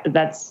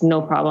 that's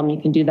no problem.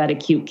 You can do that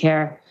acute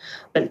care.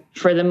 But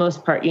for the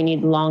most part, you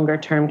need longer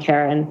term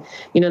care. And,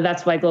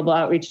 that's why Global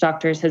Outreach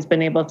Doctors has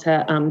been able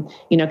to,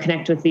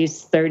 connect with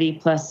these 30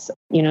 plus,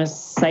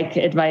 psych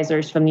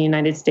advisors from the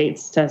United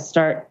States to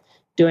start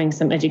doing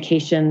some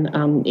education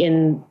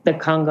in the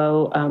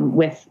Congo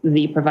with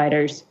the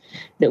providers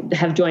that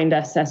have joined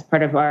us as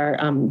part of our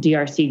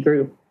DRC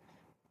group.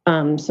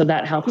 So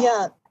that helps.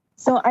 Yeah.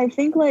 So I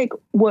think like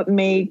what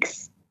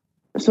makes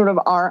sort of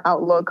our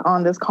outlook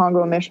on this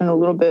Congo mission a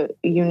little bit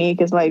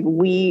unique is like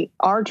we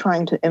are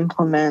trying to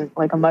implement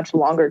like a much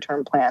longer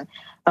term plan.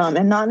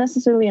 And not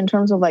necessarily in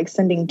terms of like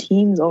sending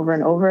teams over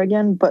and over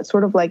again, but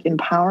sort of like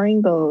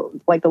empowering the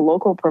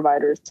local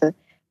providers to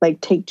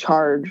like take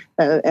charge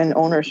and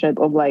ownership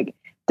of like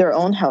their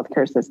own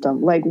healthcare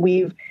system. Like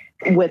we've,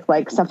 with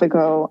like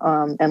Suffolco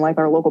and like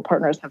our local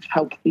partners have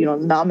helped,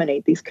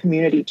 nominate these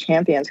community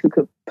champions who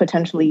could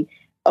potentially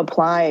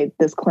apply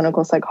this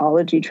clinical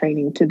psychology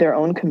training to their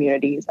own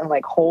communities and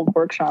like hold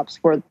workshops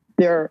for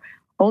their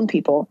own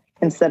people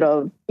instead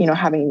of,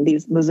 having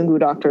these Muzungu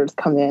doctors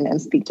come in and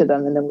speak to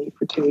them and then leave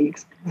for 2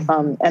 weeks.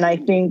 And I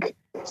think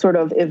sort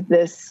of if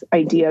this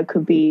idea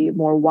could be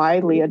more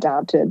widely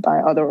adopted by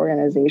other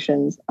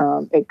organizations,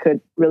 it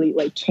could really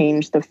like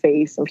change the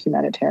face of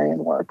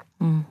humanitarian work.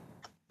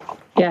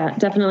 Yeah,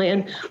 definitely.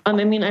 And I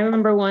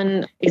remember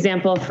one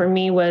example for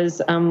me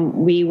was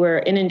we were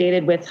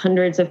inundated with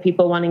hundreds of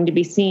people wanting to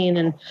be seen.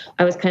 And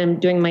I was kind of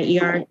doing my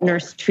ER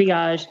nurse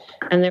triage.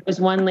 And there was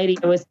one lady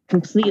I was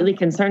completely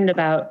concerned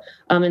about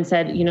and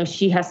said,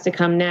 she has to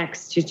come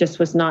next. She just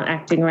was not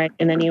acting right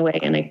in any way.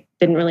 And I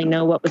didn't really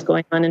know what was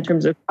going on in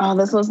terms of... Oh,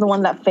 this was the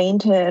one that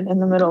fainted in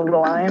the middle of the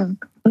line.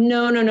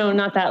 No,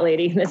 not that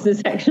lady. This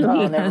is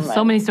actually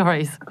so many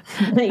stories.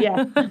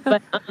 Yeah,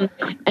 but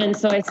and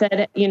so I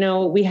said,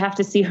 we have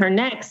to see her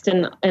next,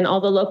 and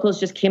all the locals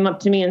just came up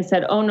to me and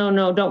said, "Oh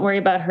no, don't worry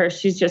about her.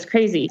 She's just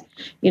crazy,"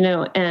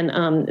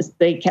 and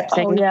they kept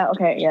saying, "Oh yeah,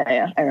 okay,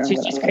 yeah, I remember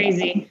she's just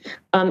crazy."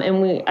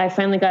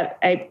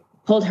 I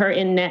pulled her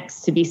in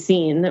next to be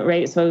seen,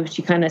 right? So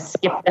she kind of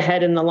skipped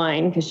ahead in the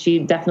line because she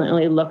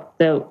definitely looked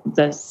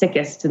the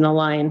sickest in the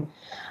line.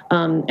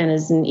 And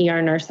as an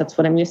ER nurse, that's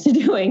what I'm used to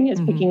doing, is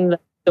picking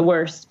the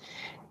worst.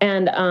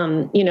 And,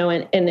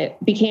 and it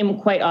became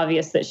quite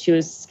obvious that she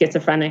was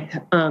schizophrenic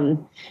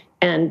and,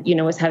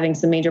 was having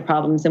some major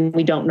problems. And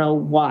we don't know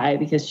why,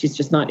 because she's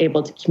just not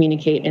able to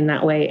communicate in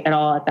that way at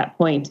all at that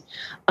point.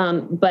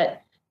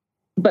 But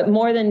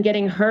more than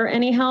getting her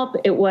any help,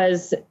 it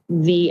was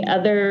the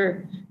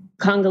other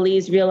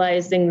Congolese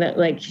realizing that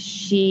like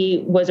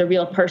she was a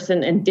real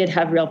person and did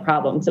have real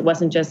problems. It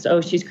wasn't just,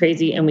 oh, she's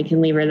crazy and we can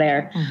leave her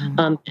there.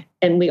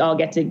 And we all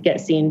get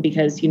seen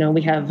because,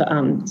 we have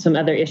some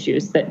other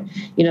issues that,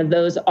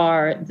 those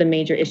are the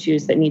major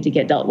issues that need to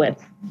get dealt with.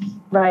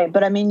 Right.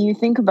 But you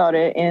think about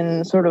it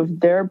in sort of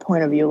their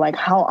point of view, like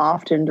how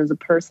often does a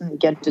person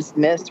get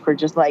dismissed for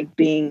just like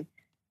being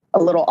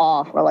a little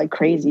off or like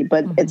crazy,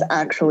 but it's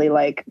actually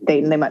like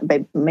they might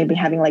maybe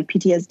having like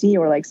PTSD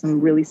or like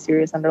some really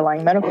serious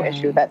underlying medical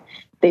issue that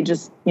they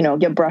just,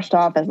 get brushed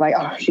off as like,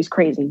 oh, she's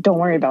crazy. Don't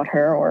worry about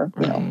her or,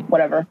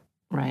 whatever.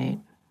 Right.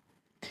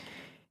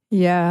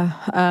 Yeah.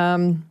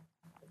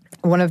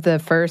 One of the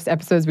first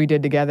episodes we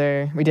did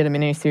together, we did a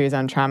mini series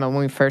on trauma when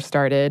we first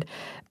started.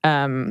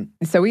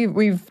 So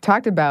we've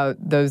talked about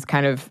those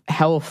kind of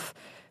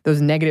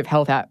those negative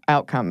health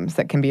outcomes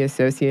that can be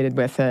associated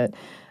with it.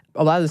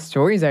 A lot of the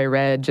stories I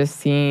read, just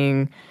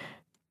seeing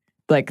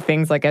like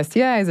things like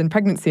STIs and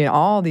pregnancy and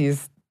all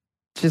these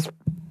just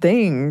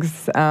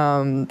things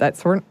that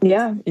sort of...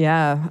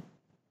 Yeah.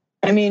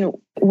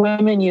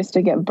 Women used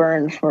to get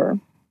burned for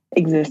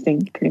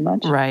existing pretty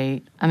much.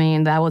 Right.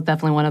 That was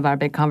definitely one of our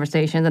big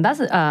conversations. And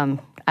that's,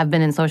 I've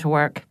been in social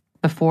work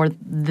before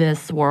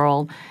this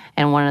world.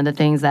 And one of the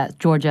things that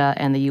Georgia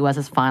and the U.S.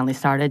 has finally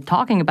started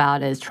talking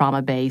about is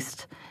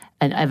trauma-based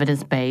and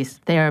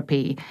evidence-based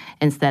therapy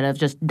instead of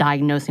just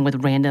diagnosing with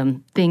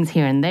random things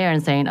here and there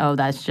and saying, oh,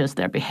 that's just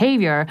their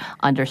behavior,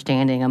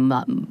 understanding a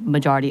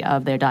majority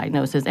of their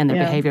diagnosis and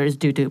their behavior is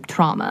due to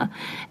trauma.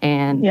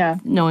 And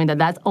knowing that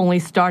that's only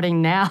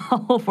starting now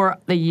for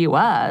the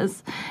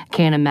U.S.,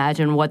 can't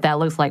imagine what that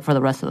looks like for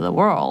the rest of the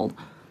world.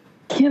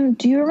 Kim,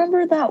 do you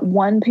remember that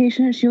one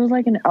patient? She was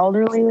like an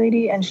elderly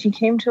lady and she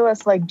came to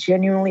us like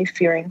genuinely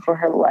fearing for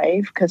her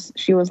life because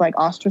she was like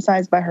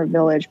ostracized by her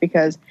village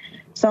because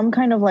some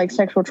kind of like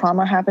sexual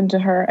trauma happened to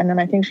her. And then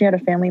I think she had a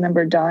family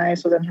member die.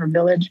 So then her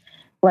village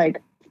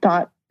like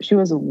thought she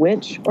was a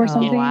witch or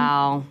something.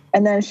 Wow.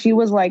 And then she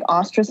was like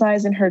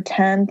ostracized in her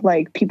tent.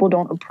 Like people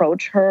don't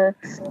approach her.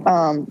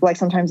 Like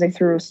sometimes they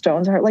threw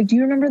stones at her. Like, do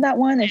you remember that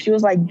one? And she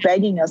was like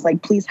begging us,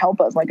 like, please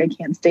help us. Like, I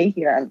can't stay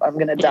here. I'm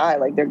going to die.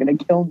 Like they're going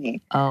to kill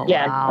me. Oh,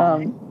 yeah. Wow.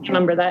 I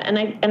remember that. And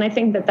I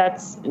think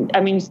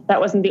that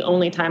wasn't the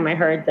only time I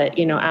heard that,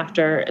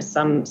 after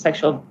some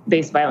sexual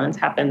based violence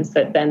happens,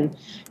 that then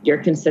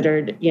you're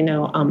considered,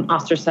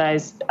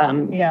 ostracized.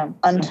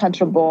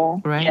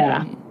 Untouchable. Right.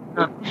 Yeah.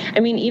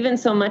 Even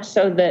so much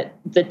so that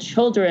the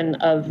children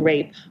of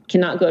rape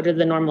cannot go to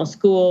the normal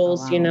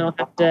schools,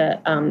 have to,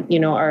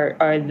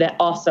 are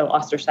also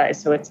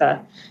ostracized. So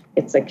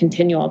it's a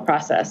continual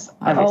process.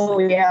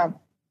 Obviously. Oh yeah.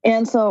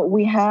 And so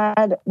we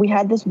had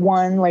this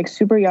one like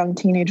super young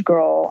teenage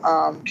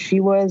girl. She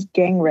was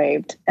gang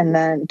raped, and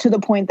then to the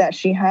point that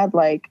she had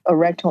like a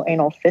rectal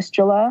anal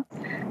fistula,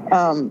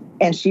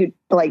 and she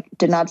like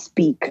did not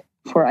speak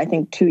for I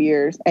think 2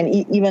 years, and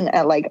even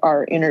at like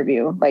our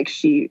interview, like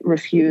she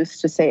refused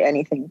to say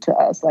anything to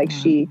us. Like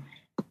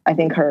I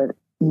think her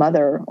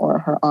mother or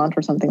her aunt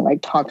or something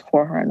like talked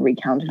for her and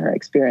recounted her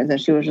experience,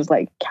 and she was just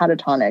like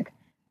catatonic,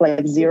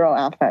 like zero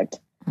affect.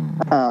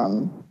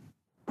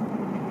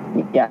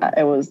 yeah,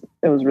 it was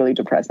really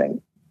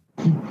depressing.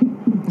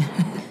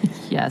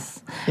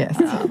 Yes. Yes.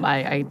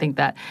 I think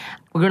that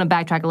we're going to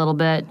backtrack a little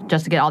bit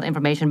just to get all the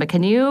information. But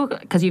can you,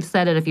 because you've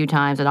said it a few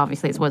times, and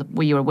obviously it's what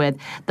you were with,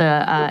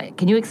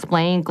 can you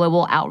explain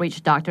Global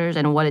Outreach Doctors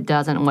and what it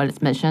does and what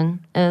its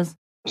mission is?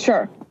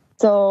 Sure.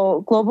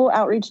 So Global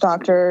Outreach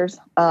Doctors,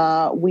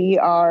 we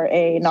are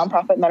a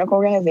nonprofit medical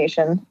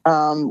organization.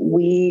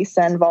 We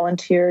send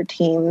volunteer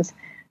teams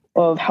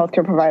of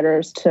healthcare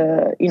providers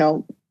to,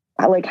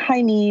 like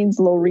high needs,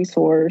 low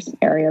resource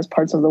areas,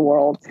 parts of the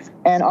world.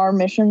 And our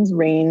missions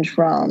range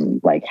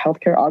from like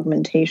healthcare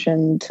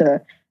augmentation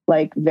to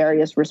like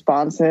various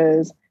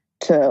responses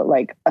to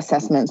like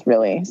assessments,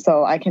 really.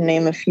 So I can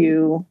name a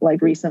few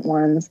like recent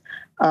ones.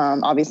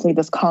 Obviously,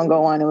 this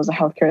Congo one, it was a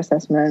healthcare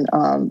assessment.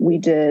 We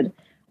did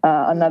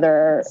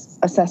another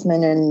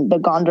assessment in the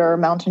Gondar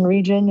mountain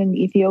region in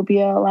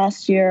Ethiopia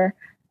last year.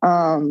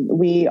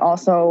 We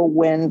also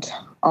went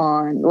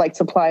on, like,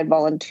 supplied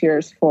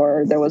volunteers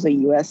there was a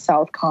U.S.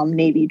 Southcom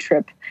Navy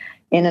trip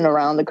in and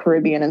around the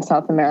Caribbean and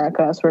South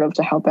America, sort of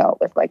to help out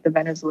with, like, the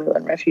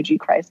Venezuelan refugee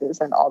crisis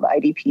and all the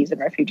IDPs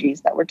and refugees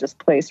that were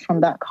displaced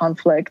from that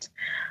conflict.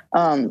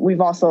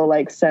 We've also,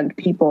 like, sent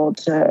people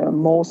to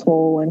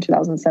Mosul in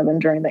 2007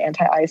 during the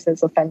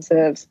anti-ISIS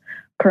offensives.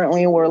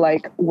 Currently, we're,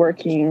 like,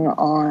 working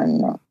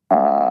on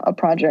a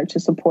project to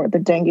support the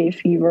dengue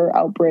fever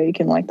outbreak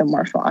in, like, the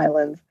Marshall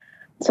Islands.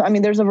 So, I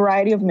mean, there's a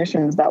variety of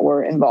missions that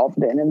we're involved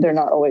in, and they're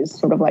not always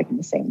sort of like in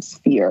the same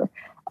sphere.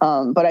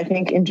 But I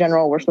think in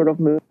general, we're sort of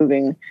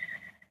moving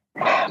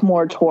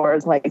more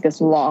towards like this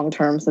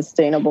long-term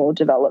sustainable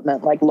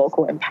development, like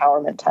local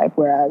empowerment type,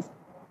 whereas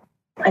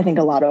I think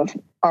a lot of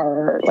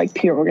our like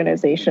peer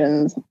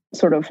organizations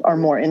sort of are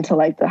more into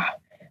like the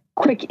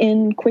quick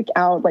in, quick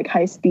out, like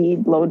high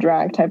speed, low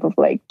drag type of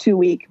like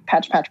 2-week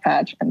patch,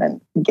 and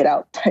then get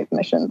out type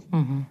missions.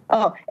 Mm-hmm.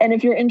 Oh, and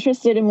if you're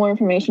interested in more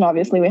information,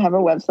 obviously we have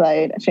our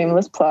website,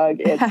 shameless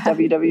plug. It's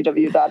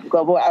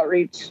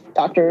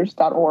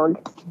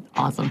www.globaloutreachdoctors.org.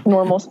 Awesome.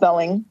 Normal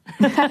spelling.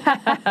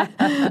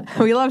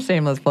 We love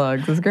shameless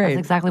plugs. It's great.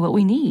 That's exactly what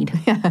we need.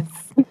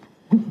 Yes.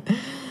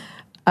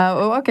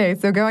 Okay,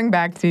 so going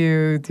back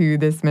to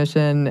this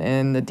mission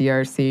in the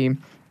DRC,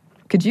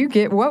 could you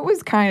what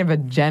was kind of a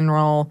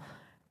general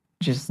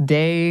just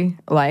day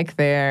like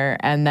there,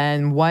 and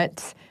then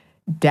what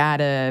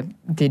data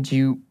did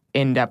you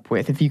end up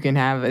with? If you can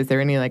have, is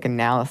there any like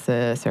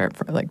analysis or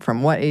like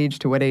from what age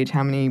to what age,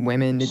 how many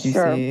women did you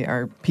see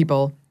or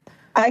people?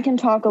 I can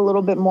talk a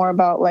little bit more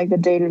about like the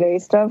day-to-day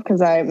stuff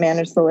because I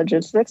manage the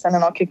logistics, and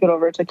then I'll kick it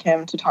over to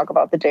Kim to talk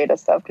about the data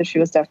stuff because she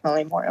was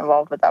definitely more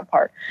involved with that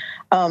part.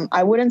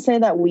 I wouldn't say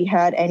that we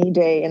had any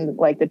day in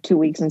like the 2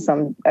 weeks and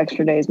some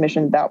extra days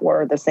mission that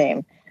were the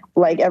same.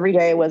 Like every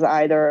day was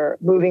either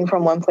moving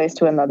from one place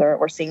to another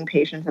or seeing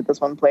patients at this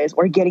one place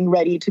or getting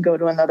ready to go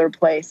to another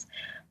place.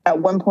 At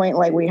one point,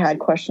 like we had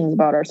questions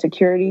about our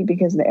security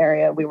because the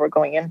area we were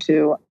going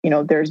into,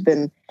 there's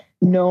been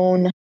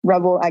known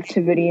rebel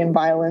activity and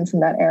violence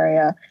in that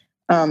area.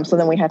 So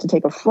then we had to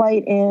take a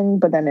flight in,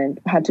 but then it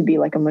had to be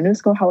like a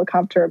MONUSCO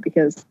helicopter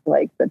because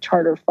like the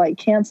charter flight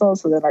canceled.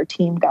 So then our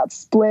team got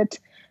split.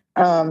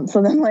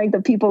 So then like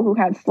the people who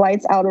had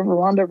flights out of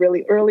Rwanda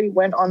really early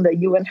went on the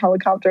UN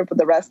helicopter, but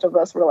the rest of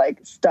us were like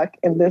stuck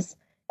in this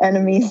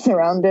enemy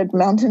surrounded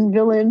mountain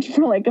village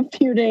for like a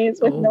few days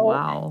with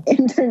no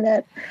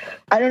internet.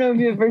 I don't know if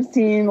you've ever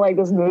seen like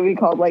this movie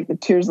called like The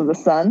Tears of the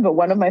Sun, but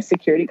one of my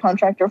security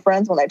contractor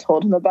friends, when I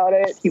told him about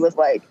it, he was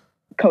like,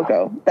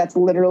 Coco, that's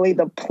literally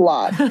the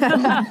plot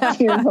of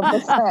Tears of the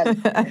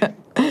Sun.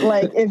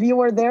 Like if you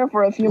were there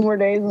for a few more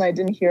days and I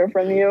didn't hear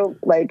from you,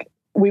 like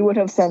we would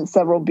have sent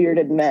several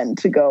bearded men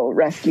to go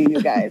rescue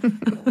you guys.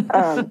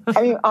 I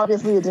mean,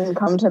 obviously it didn't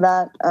come to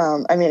that.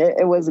 I mean,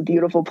 it was a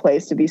beautiful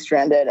place to be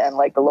stranded, and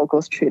like the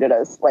locals treated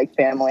us like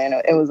family, and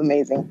it was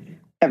amazing.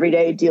 Every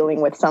day dealing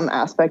with some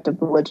aspect of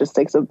the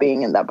logistics of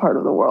being in that part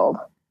of the world.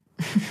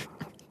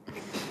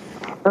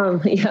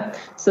 Yeah.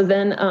 So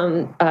then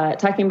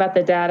talking about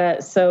the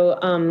data, so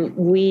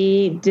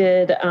we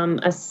did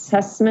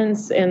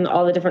assessments in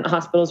all the different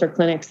hospitals or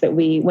clinics that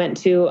we went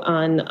to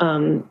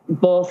on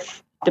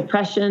both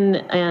depression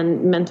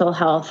and mental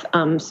health.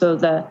 So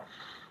the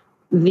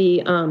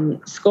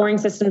scoring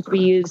systems we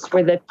used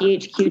were the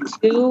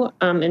PHQ-2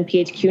 and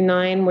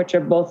PHQ-9, which are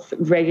both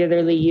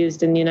regularly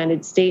used in the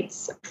United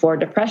States for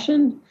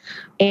depression.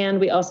 And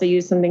we also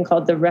used something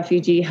called the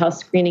Refugee Health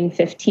Screening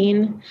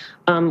 15,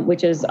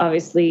 which has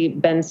obviously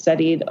been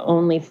studied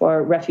only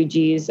for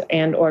refugees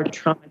and or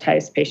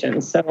traumatized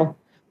patients. So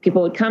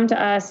people would come to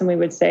us and we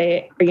would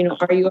say,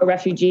 are you a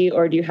refugee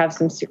or do you have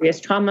some serious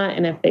trauma?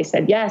 And if they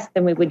said yes,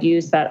 then we would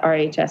use that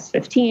RHS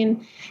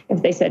 15.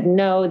 If they said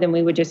no, then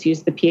we would just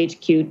use the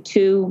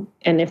PHQ-2.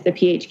 And if the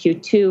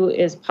PHQ-2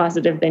 is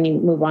positive, then you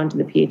move on to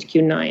the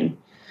PHQ-9.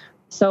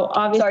 So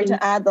obviously, sorry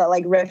to add that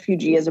like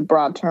refugee is a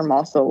broad term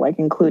also, like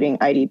including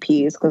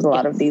IDPs, because a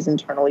lot of these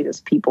internally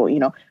just people,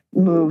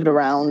 moved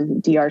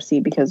around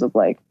DRC because of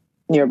like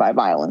nearby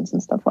violence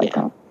and stuff like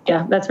that.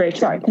 Yeah, that's very true.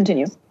 Sorry,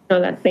 continue.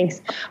 No,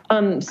 thanks.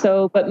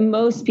 But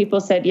most people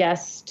said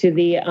yes to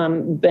the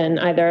been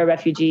either a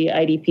refugee,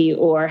 IDP,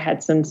 or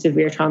had some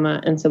severe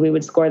trauma, and so we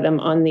would score them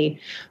on the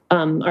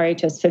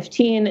RHS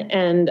 15,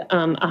 and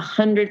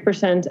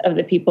 100% of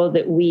the people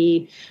that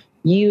we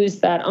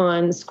used that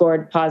on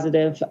scored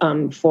positive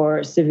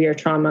for severe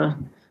trauma.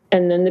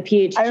 And then the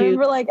PHQ. I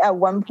remember at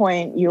one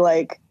point you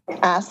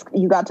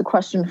you got to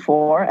question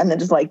 4 and then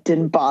just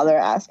didn't bother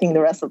asking the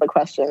rest of the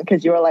question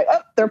because you were like,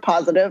 oh, they're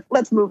positive.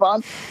 Let's move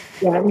on.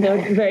 Yeah, no,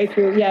 very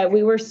true. Yeah,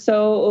 we were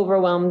so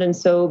overwhelmed and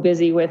so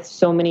busy with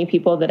so many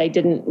people that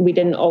we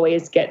didn't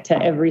always get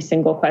to every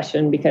single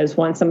question, because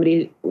once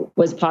somebody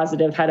was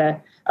positive, had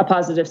a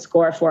positive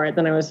score for it,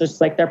 then I was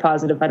just like, they're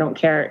positive. I don't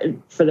care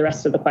for the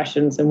rest of the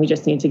questions. And we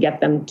just need to get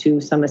them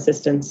to some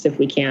assistance if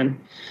we can.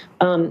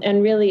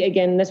 And really,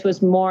 again, this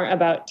was more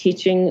about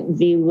teaching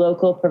the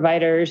local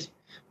providers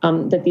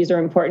that these are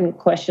important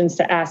questions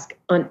to ask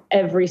on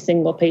every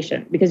single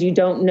patient, because you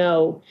don't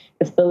know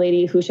if the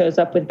lady who shows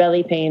up with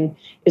belly pain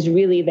is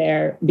really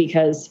there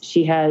because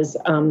she has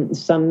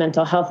some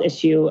mental health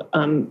issue,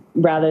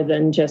 rather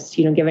than just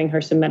giving her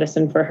some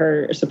medicine for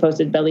her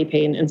supposed belly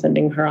pain and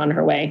sending her on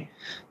her way.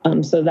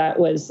 So that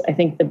was, I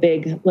think, the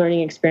big learning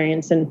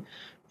experience. And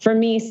for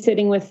me,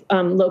 sitting with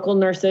local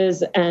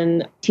nurses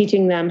and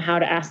teaching them how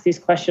to ask these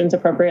questions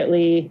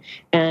appropriately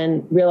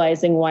and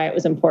realizing why it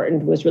was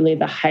important was really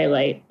the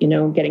highlight,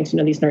 getting to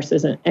know these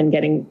nurses and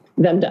getting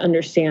them to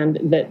understand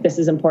that this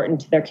is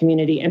important to their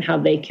community and how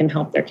they can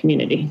help their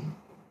community.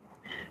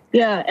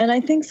 Yeah, and I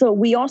think so.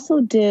 We also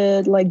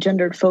did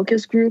gendered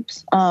focus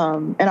groups.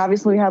 And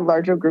obviously we had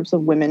larger groups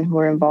of women who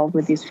were involved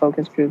with these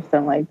focus groups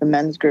than the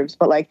men's groups.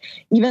 But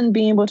even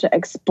being able to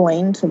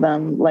explain to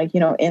them,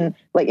 in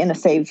a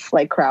safe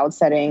crowd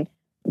setting,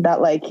 that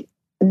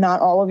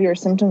not all of your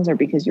symptoms are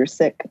because you're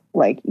sick.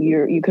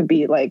 You could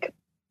be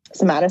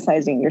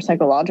somaticizing your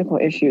psychological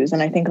issues.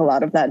 And I think a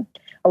lot of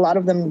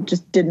them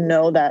just didn't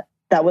know that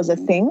that was a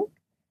thing.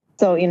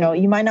 So,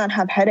 you might not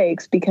have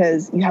headaches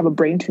because you have a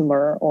brain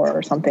tumor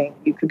or something.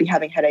 You could be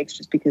having headaches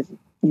just because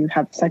you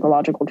have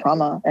psychological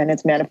trauma and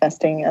it's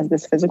manifesting as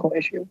this physical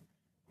issue.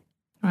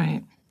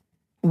 Right.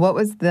 What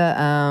was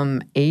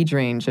the age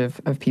range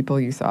of people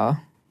you saw?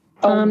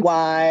 A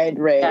wide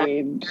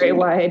range. Yeah, very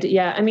wide.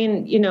 Yeah. I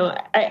mean,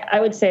 I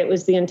would say it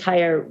was the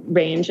entire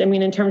range. I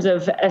mean, in terms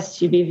of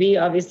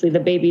SGBV, obviously the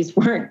babies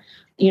weren't,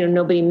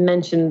 nobody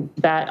mentioned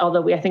that,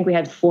 although I think we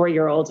had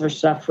 4-year-olds or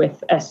stuff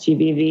with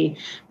SGBV,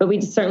 but we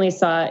certainly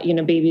saw,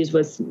 babies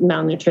with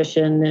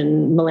malnutrition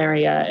and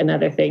malaria and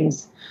other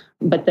things,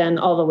 but then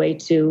all the way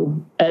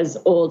to as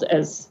old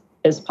as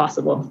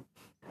possible.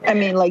 I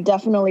mean,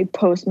 definitely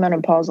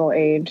postmenopausal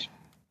age.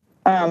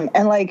 And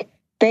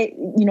they,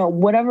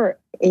 whatever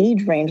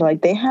age range,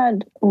 they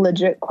had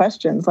legit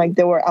questions.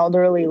 There were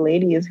elderly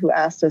ladies who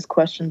asked us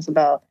questions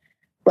about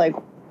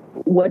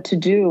what to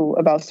do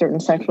about certain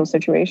sexual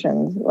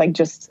situations,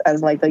 just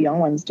as the young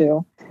ones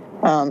do.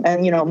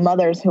 And,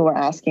 mothers who were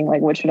asking,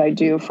 what should I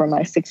do for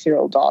my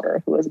 6-year-old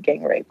daughter who was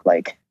gang raped?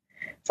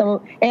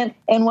 And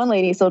one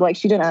lady, so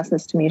she didn't ask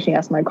this to me, she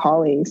asked my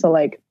colleague. So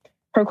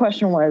her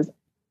question was,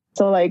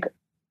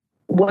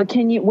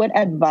 what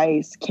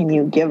advice can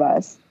you give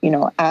us,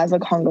 as a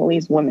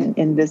Congolese woman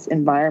in this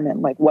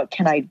environment? What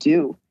can I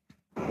do?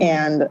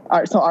 And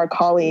our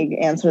colleague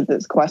answered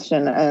this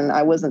question, and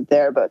I wasn't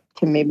there, but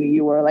Kim, maybe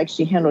you were.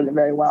 She handled it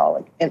very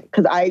well.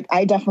 Because I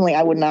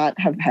would not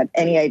have had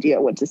any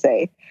idea what to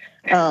say.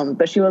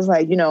 But she was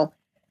like,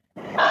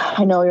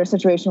 I know your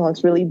situation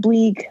looks really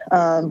bleak,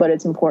 but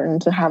it's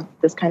important to have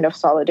this kind of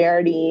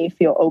solidarity,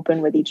 feel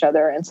open with each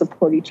other, and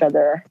support each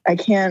other. I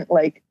can't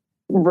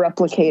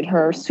replicate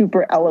her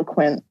super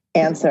eloquent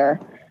answer,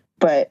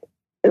 but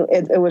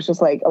it was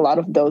just a lot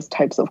of those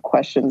types of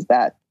questions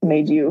that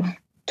made you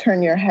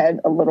turn your head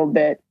a little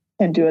bit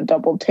and do a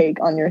double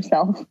take on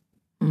yourself.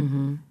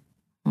 Mm-hmm.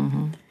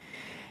 Mm-hmm.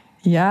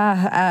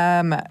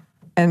 Yeah.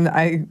 And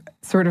I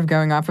sort of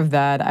going off of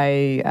that,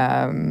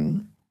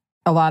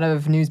 a lot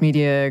of news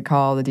media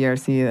call the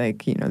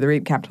DRC the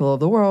rape capital of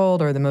the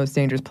world or the most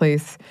dangerous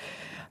place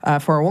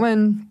for a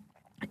woman.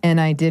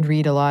 And I did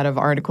read a lot of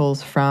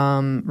articles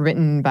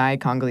written by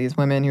Congolese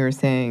women who are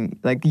saying,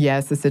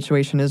 yes, the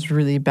situation is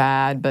really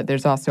bad, but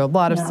there's also a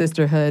lot of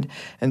sisterhood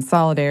and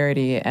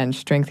solidarity and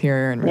strength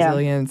here and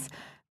resilience.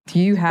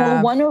 Do you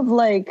have... Well, one of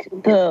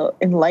the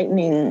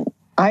enlightening,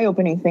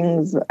 eye-opening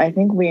things I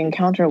think we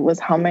encountered was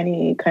how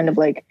many kind of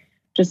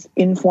just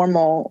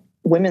informal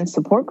women's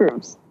support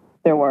groups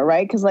there were,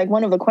 right? Because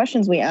one of the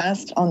questions we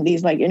asked on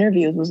these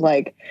interviews was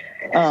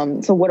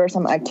so what are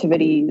some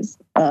activities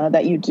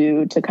that you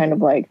do to kind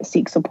of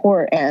seek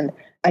support? And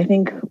I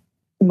think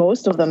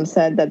most of them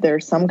said that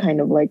there's some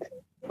kind of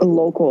a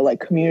local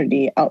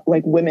community out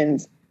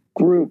women's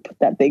group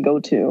that they go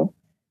to.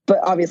 But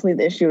obviously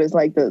the issue is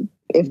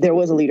if there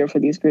was a leader for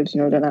these groups,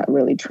 they're not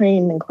really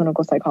trained in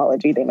clinical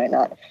psychology. They might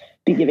not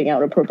be giving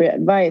out appropriate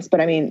advice. But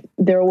I mean,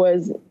 there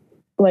was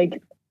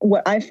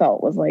what I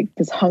felt was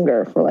this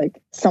hunger for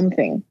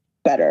something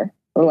better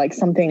or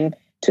something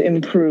to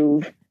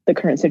improve the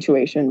current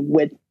situation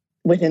with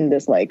within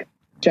this like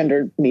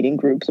gender meeting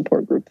group,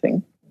 support group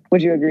thing.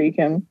 Would you agree,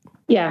 Kim?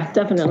 Yeah,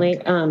 definitely.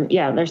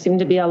 There seemed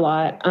to be a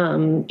lot,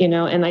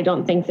 and I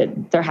don't think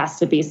that there has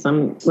to be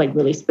some like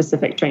really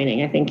specific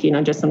training. I think,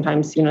 just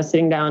sometimes,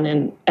 sitting down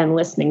and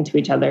listening to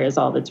each other is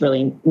all that's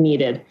really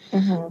needed.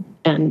 Mm-hmm.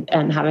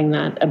 And having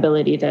that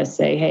ability to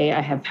say, hey, I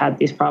have had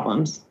these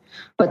problems.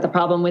 But the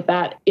problem with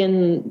that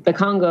in the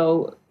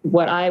Congo,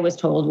 what I was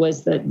told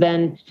was that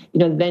then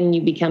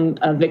you become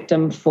a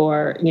victim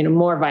for,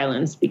 more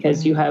violence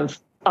because you have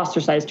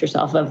ostracized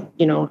yourself of,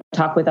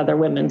 talk with other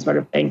women sort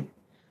of thing.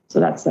 So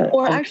that's it.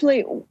 Or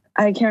actually,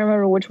 I can't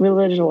remember which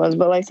village it was,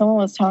 but like someone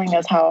was telling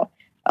us how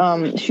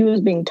she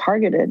was being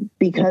targeted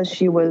because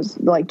she was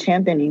like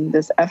championing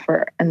this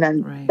effort. And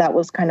then that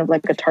was kind of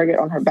like a target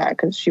on her back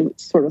because she was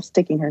sort of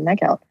sticking her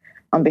neck out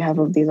on behalf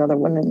of these other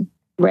women.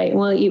 Right.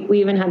 Well, we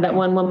even had that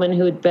one woman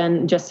who had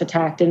been just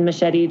attacked and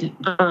macheted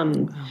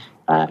in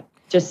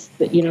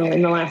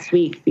the last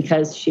week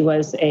because she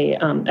was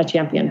a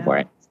champion for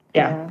it.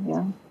 Yeah.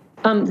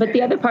 But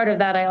the other part of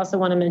that I also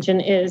want to mention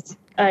is,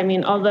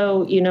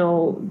 although,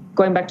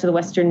 going back to the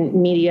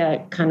Western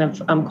media kind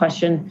of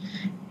question,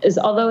 is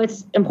although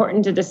it's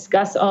important to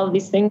discuss all of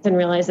these things and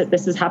realize that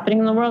this is happening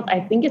in the world, I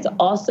think it's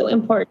also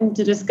important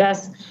to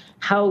discuss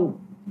how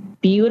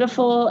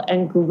beautiful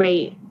and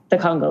great the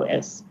Congo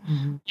is.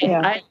 Mm-hmm.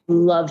 Yeah. I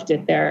loved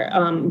it there.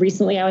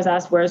 Recently, I was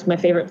asked, where's my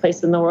favorite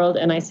place in the world?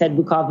 And I said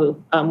Bukavu,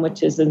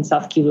 which is in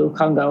South Kivu,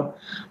 Congo.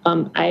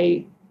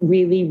 I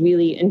really,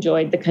 really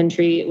enjoyed the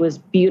country. It was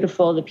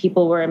beautiful. The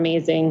people were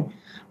amazing.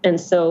 And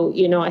so,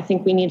 I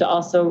think we need to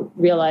also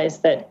realize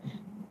that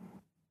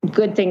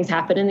good things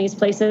happen in these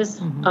places.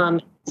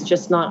 Mm-hmm. It's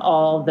just not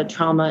all the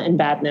trauma and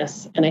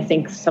badness. And I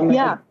think some of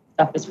the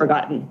stuff is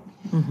forgotten.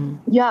 Mm-hmm.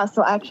 Yeah.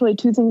 So actually,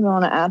 two things I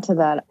want to add to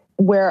that.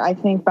 Where I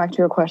think back to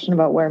your question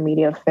about where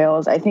media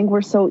fails, I think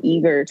we're so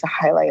eager to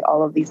highlight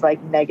all of these like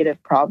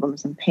negative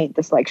problems and paint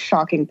this like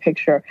shocking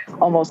picture,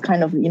 almost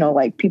kind of,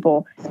 like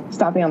people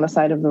stopping on the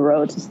side of the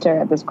road to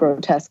stare at this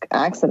grotesque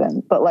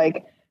accident. But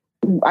like,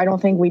 I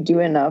don't think we do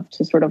enough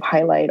to sort of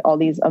highlight all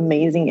these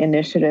amazing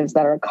initiatives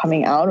that are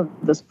coming out of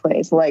this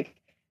place, like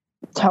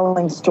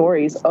telling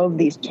stories of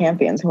these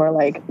champions who are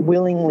like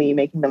willingly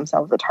making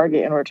themselves a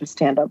target in order to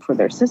stand up for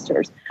their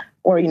sisters.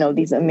 Or,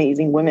 these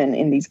amazing women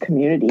in these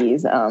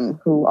communities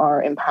who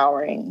are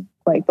empowering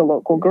like the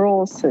local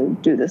girls to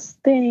do this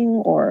thing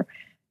or,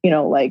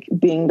 like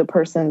being the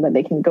person that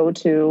they can go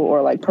to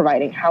or like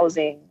providing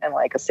housing and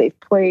like a safe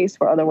place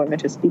for other women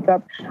to speak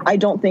up. I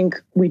don't think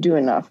we do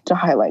enough to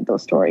highlight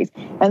those stories.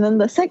 And then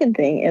the second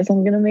thing is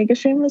I'm going to make a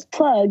shameless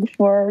plug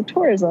for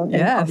tourism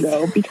in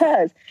Congo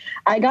because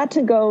I got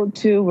to go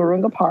to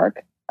Virunga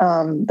Park,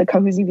 the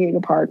Kahuzi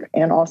Viega Park,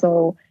 and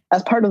also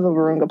as part of the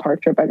Virunga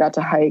Park trip, I got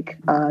to hike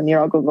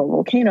Nyiragongo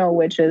volcano,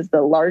 which is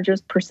the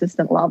largest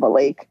persistent lava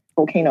lake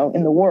volcano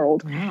in the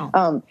world.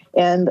 Wow.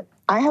 And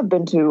I have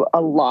been to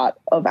a lot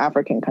of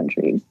African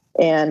countries,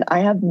 and I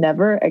have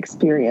never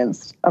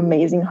experienced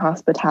amazing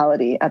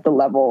hospitality at the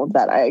level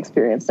that I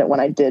experienced it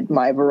when I did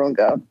my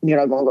Virunga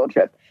Nyiragongo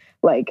trip.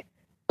 Like,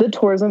 the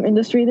tourism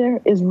industry there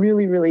is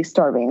really, really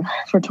starving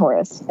for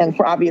tourists, and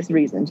for obvious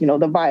reasons,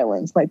 the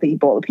violence, like the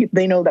Ebola, people,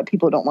 they know that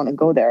people don't want to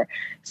go there.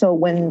 So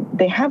when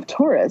they have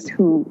tourists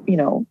who,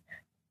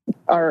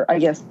 are, I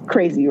guess,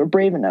 crazy or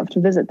brave enough to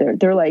visit there,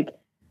 they're like,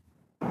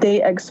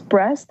 they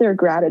express their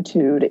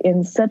gratitude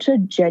in such a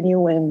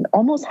genuine,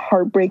 almost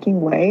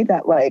heartbreaking way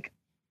that like,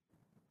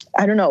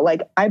 I don't know,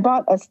 like I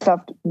bought a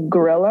stuffed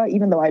gorilla,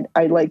 even though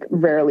I like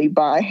rarely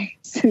buy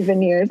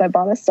souvenirs. I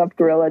bought a stuffed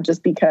gorilla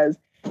just because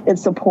it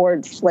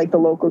supports like the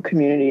local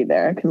community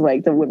there, because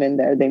like the women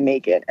there, they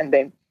make it, and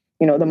they,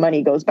 the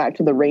money goes back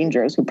to the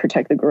rangers who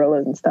protect the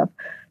gorillas and stuff.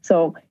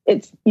 So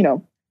it's,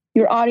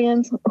 your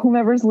audience,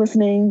 whomever's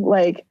listening,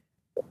 like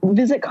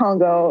visit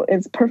Congo.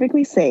 It's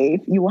perfectly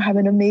safe. You will have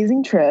an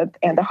amazing trip,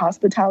 and the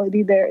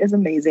hospitality there is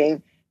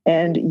amazing,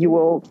 and you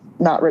will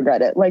not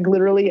regret it. Like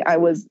literally, I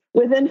was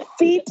within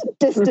feet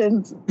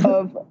distance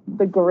of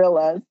the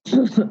gorillas,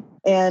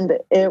 and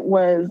it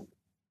was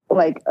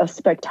like a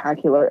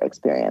spectacular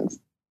experience.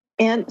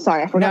 And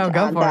sorry, I forgot to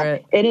add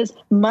that it is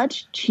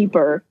much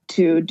cheaper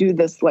to do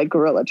this like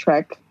gorilla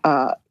trek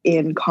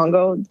in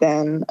Congo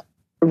than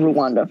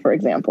Rwanda, for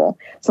example.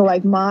 So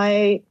like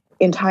my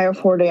entire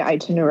 4-day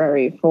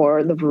itinerary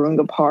for the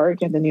Virunga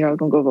Park and the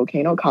Nyiragongo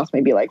volcano cost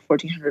maybe like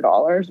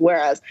 $1,400,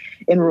 whereas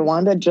in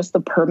Rwanda, just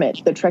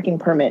the trekking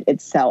permit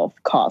itself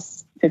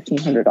costs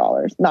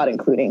 $1,500, not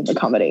including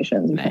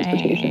accommodations and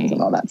transportations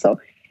and all that. So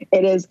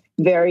it is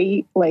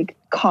very like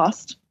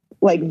cost,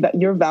 like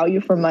your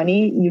value for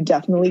money, you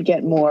definitely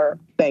get more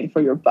bang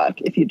for your buck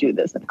if you do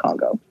this in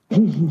Congo.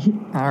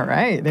 All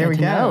right, there we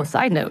go.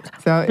 Side note.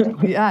 So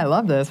yeah, I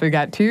love this. We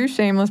got 2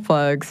 shameless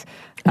plugs.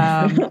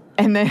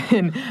 And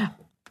then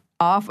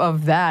off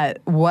of that,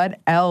 what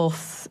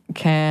else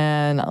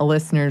can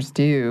listeners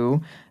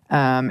do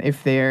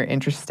if they're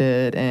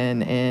interested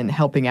in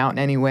helping out in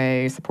any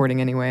way, supporting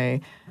any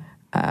way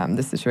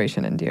the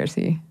situation in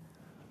DRC?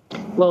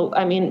 Well,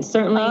 I mean,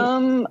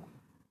 certainly...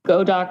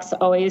 GoDocs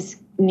always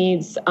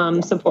needs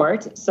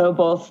support. So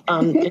both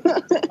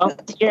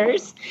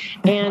volunteers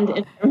and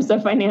in terms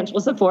of financial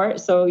support.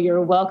 So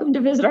you're welcome to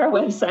visit our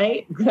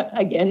website,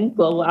 again,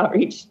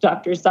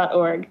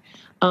 globaloutreachdoctors.org.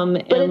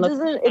 But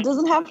it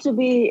doesn't have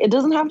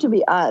to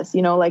be us,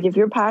 you know, like if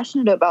you're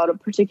passionate about a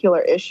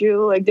particular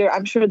issue, like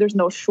I'm sure there's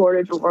no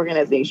shortage of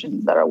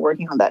organizations that are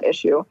working on that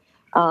issue.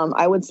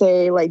 I would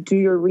say, like, do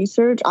your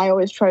research. I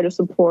always try to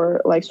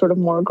support like sort of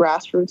more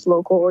grassroots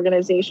local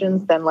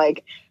organizations than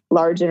like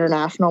large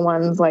international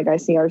ones like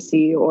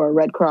ICRC or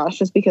Red Cross,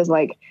 just because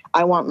like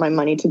I want my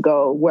money to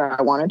go where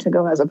I want it to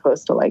go as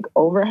opposed to like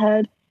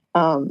overhead.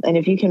 And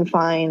if you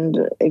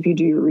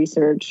do your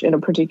research in a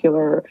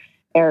particular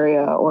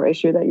area or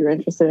issue that you're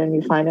interested in,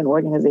 you find an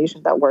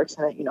organization that works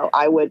in it, you know,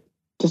 I would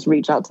just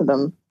reach out to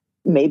them.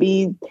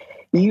 Maybe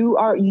you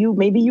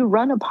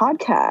run a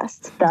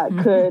podcast that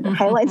could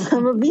highlight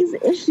some of these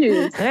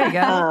issues. There you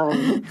go.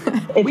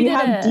 If you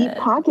have deep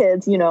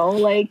pockets, you know,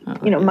 like,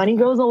 money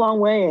goes a long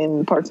way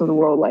in parts of the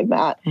world like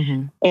that.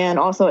 Mm-hmm. And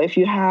also if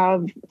you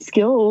have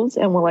skills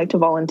and would like to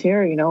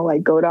volunteer, you know,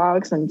 like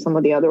GoDocs and some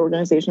of the other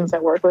organizations I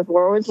work with,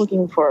 we're always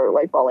looking for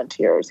like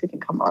volunteers who can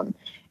come on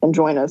and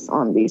join us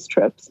on these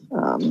trips.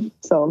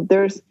 So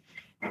there's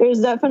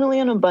definitely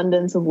an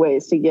abundance of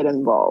ways to get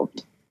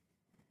involved.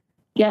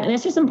 Yeah, and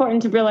it's just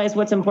important to realize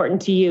what's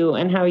important to you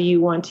and how you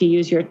want to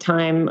use your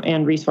time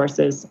and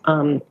resources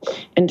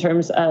in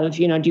terms of,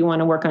 you know, do you want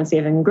to work on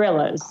saving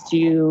gorillas? Do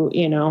you,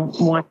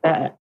 want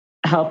that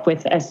help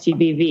with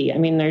SGBV? I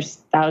mean, there's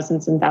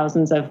thousands and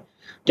thousands of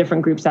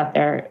different groups out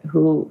there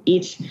who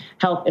each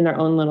help in their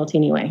own little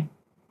teeny way.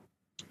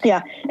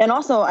 Yeah, and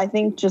also I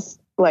think just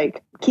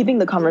like keeping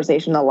the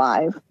conversation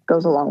alive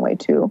goes a long way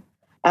too.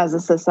 As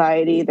a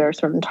society, there are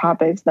certain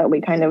topics that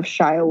we kind of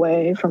shy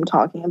away from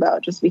talking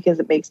about just because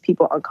it makes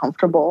people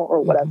uncomfortable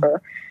or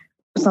whatever.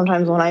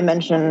 Sometimes when I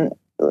mention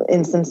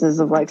instances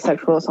of like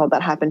sexual assault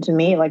that happened to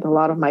me, like a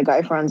lot of my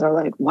guy friends are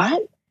like,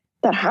 what?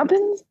 That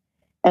happens?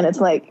 And it's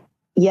like,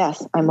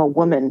 yes, I'm a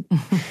woman.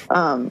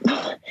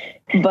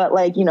 But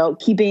like,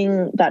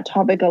 keeping that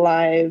topic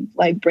alive,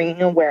 like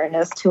bringing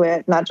awareness to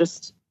it, not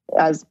just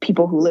as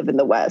people who live in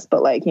the West,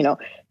 but like,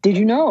 did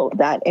you know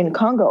that in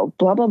Congo,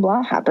 blah, blah,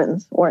 blah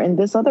happens, or in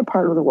this other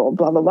part of the world,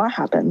 blah, blah, blah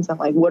happens. And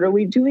like, what are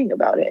we doing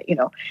about it?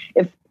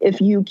 If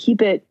you keep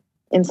it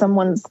in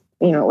someone's,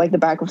 like the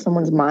back of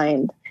someone's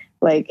mind,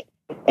 like,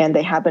 and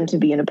they happen to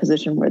be in a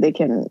position where they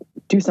can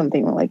do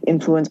something or like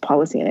influence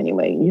policy in any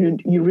way,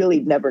 you really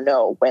never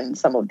know when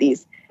some of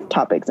these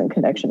topics and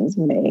connections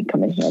may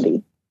come in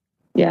handy.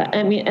 Yeah,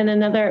 I mean, and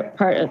another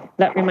part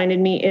that reminded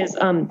me is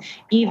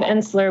Eve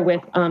Ensler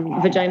with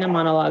Vagina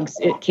Monologues.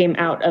 It came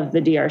out of the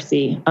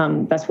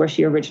DRC. That's where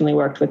she originally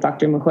worked with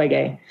Dr.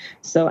 Mukwege.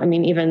 So, I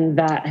mean, even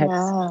that has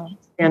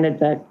expanded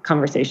the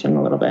conversation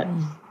a little bit.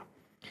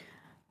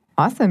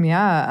 Awesome,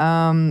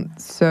 yeah.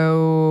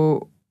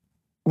 So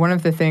one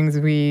of the things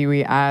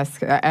we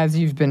ask, as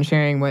you've been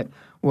sharing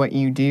what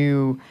you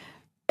do,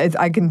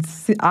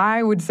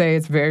 I would say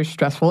it's very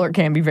stressful, or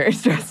can be very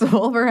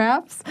stressful,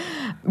 perhaps.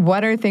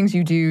 What are things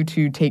you do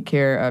to take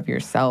care of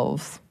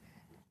yourselves?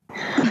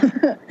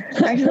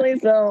 Actually,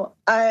 so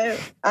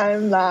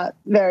I'm not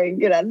very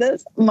good at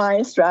this.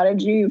 My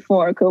strategy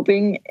for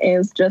coping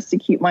is just to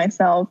keep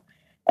myself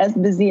as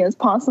busy as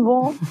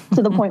possible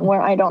to the point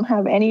where I don't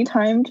have any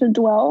time to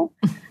dwell.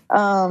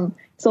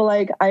 So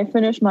like I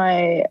finished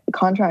my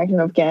contract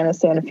in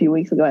Afghanistan a few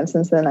weeks ago, and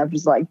since then I've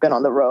just like been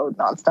on the road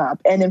nonstop.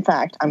 And in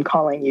fact, I'm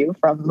calling you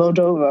from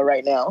Moldova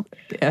right now.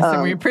 Yes,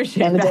 and we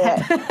appreciate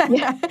that.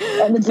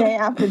 And the day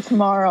after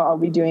tomorrow, I'll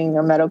be doing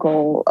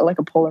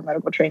a polar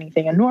medical training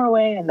thing in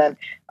Norway, and then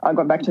I'll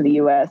go back to the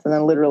U.S. And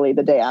then literally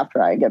the day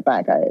after I get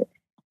back,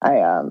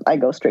 I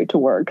go straight to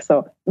work.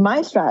 So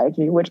my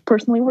strategy, which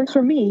personally works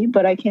for me,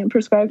 but I can't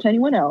prescribe to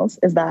anyone else,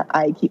 is that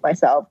I keep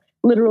myself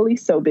literally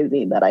so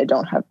busy that I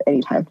don't have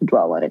any time to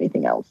dwell on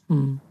anything else.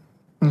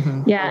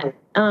 Mm-hmm. Yeah.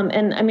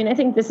 And I mean, I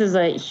think this is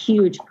a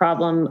huge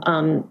problem,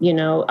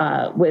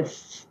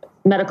 with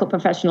medical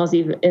professionals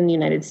even in the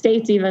United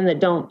States, even that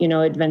don't,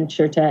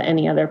 adventure to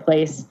any other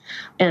place.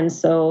 And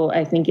so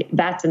I think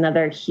that's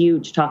another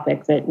huge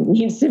topic that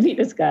needs to be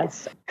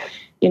discussed.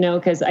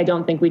 Because I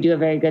don't think we do a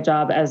very good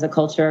job as a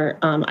culture.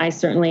 I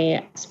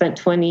certainly spent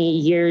 20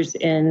 years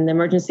in the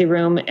emergency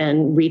room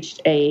and reached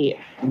a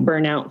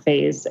burnout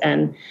phase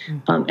and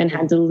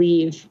had to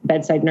leave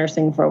bedside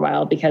nursing for a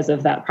while because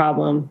of that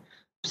problem.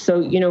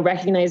 So,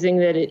 recognizing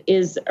that it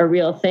is a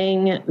real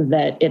thing,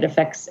 that it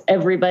affects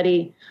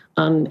everybody,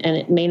 and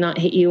it may not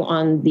hit you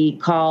on the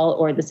call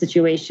or the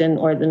situation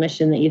or the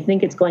mission that you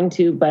think it's going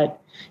to,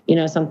 but,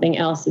 something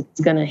else,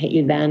 it's going to hit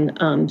you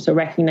then. So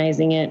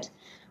recognizing it.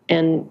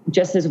 And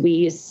just as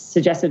we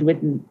suggested with,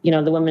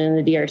 the women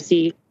in the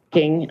DRC,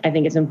 I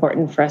think it's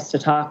important for us to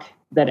talk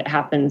that it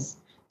happens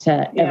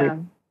to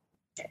everyone.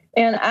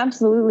 And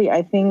absolutely,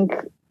 I think,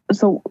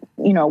 so,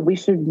 we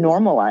should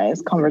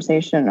normalize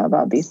conversation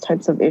about these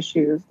types of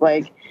issues.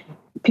 Like,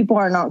 people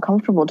are not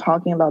comfortable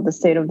talking about the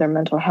state of their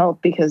mental health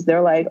because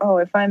they're like, oh,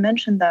 if I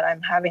mention that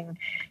I'm having,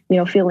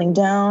 feeling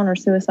down or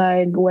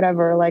suicide,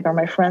 whatever, like, are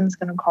my friends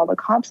going to call the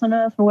cops on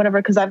us or whatever?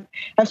 Because I've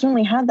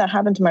certainly had that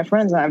happen to my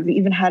friends, and I've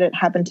even had it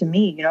happen to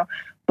me,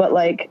 But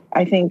like,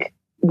 I think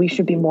we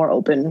should be more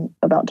open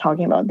about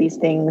talking about these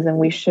things, and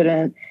we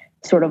shouldn't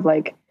sort of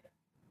like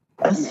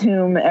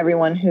assume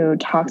everyone who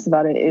talks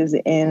about it is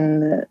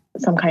in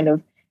some kind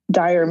of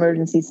dire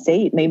emergency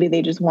state. Maybe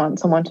they just want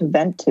someone to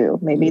vent to.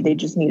 Maybe they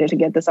just needed to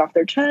get this off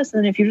their chest.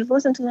 And if you just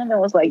listen to them, it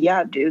was like,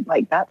 yeah, dude,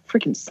 like that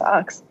freaking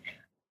sucks.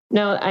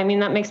 No, I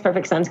mean, that makes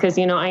perfect sense because,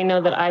 I know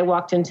that I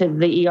walked into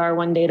the ER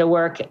one day to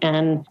work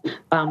and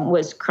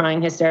was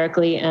crying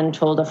hysterically and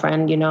told a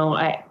friend,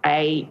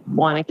 I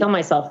want to kill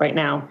myself right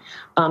now.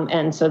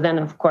 And so then,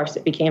 of course,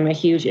 it became a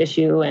huge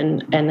issue.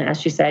 And as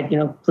she said,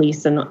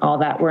 police and all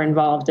that were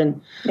involved. And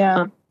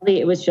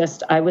it was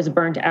just, I was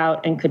burnt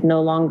out and could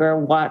no longer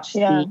watch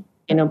the,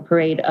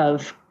 parade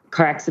of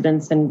car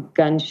accidents and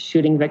gun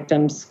shooting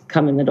victims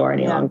come in the door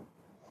any longer.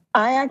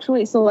 I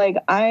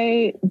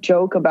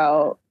joke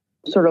about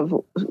sort of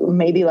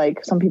maybe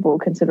like some people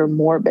consider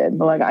morbid,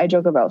 but like I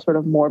joke about sort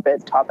of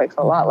morbid topics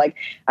a lot. Like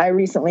I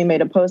recently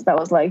made a post that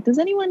was like, does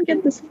anyone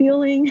get this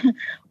feeling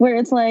where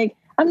it's like,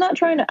 I'm not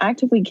trying to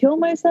actively kill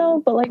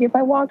myself, but like if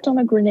I walked on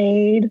a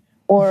grenade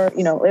or,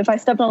 if I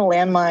stepped on a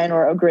landmine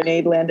or a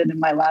grenade landed in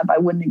my lap, I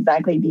wouldn't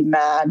exactly be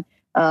mad.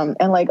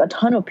 And like a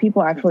ton of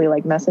people actually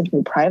like messaged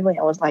me privately.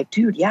 I was like,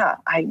 dude, yeah,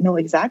 I know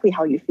exactly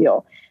how you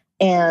feel.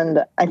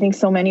 And I think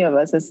so many of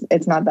us,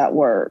 it's not that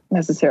we're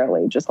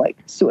necessarily just like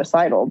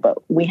suicidal, but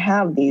we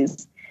have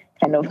these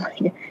kind of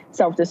like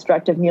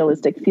self-destructive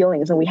nihilistic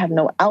feelings and we have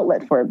no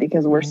outlet for it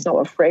because we're so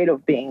afraid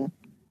of being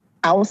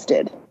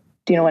ousted.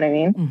 Do you know what I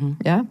mean? Mm-hmm.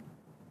 Yeah.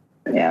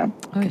 Yeah.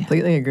 I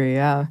completely agree.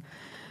 Yeah.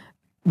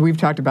 We've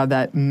talked about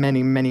that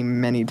many, many,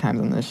 many times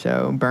on this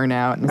show.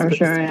 Burnout,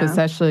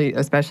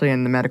 especially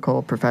in the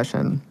medical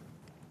profession.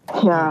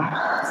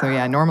 Yeah. So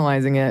yeah,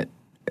 normalizing it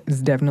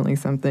is definitely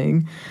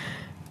something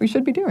we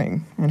should be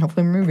doing, and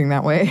hopefully we're moving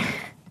that way.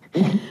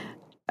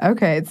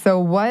 Okay,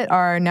 so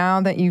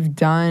now that you've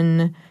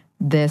done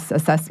this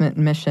assessment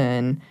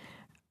mission,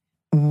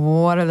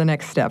 what are the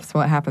next steps?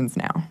 What happens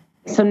now?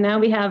 So now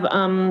we have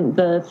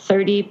the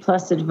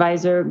 30-plus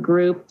advisor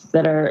group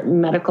that are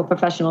medical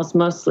professionals,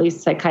 mostly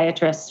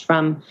psychiatrists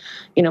from,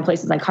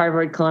 places like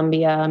Harvard,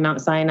 Columbia,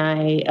 Mount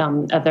Sinai,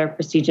 other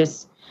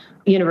prestigious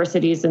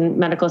universities and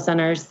medical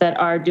centers that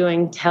are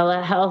doing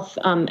telehealth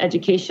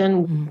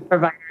education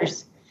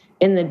providers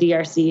in the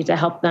DRC to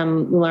help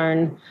them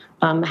learn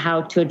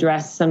how to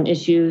address some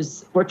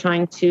issues. We're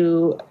trying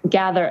to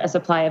gather a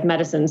supply of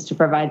medicines to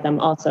provide them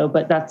also,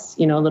 but that's,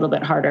 a little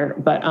bit harder.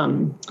 But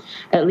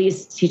at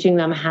least teaching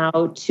them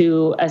how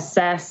to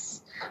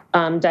assess,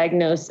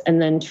 diagnose,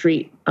 and then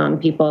treat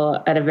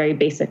people at a very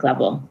basic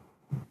level.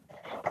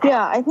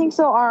 Yeah, I think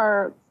so.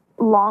 Our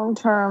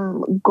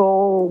long-term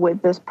goal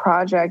with this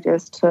project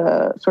is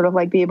to sort of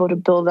like be able to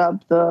build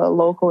up the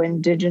local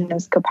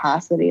indigenous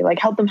capacity, like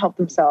help them help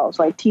themselves,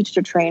 like teach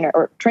the trainer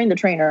or train the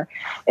trainer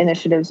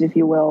initiatives, if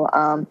you will.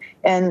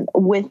 And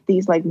with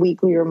these like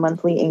weekly or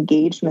monthly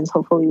engagements,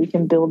 hopefully we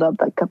can build up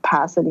that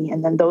capacity.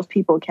 And then those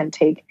people can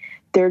take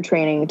their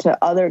training to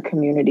other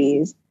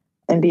communities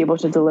and be able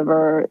to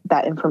deliver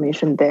that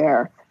information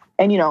there.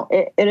 And,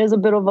 it is a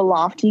bit of a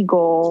lofty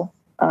goal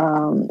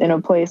in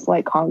a place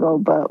like Congo,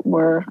 but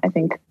we're, I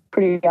think,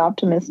 pretty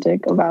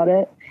optimistic about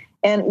it.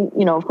 And,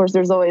 of course,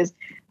 there's always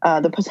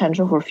the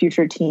potential for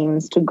future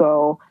teams to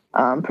go,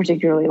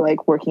 particularly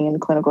like working in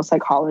clinical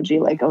psychology,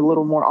 like a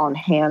little more on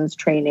hands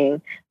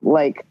training,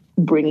 like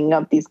bringing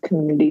up these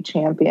community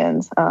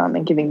champions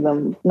and giving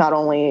them not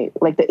only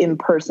like the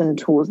in-person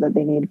tools that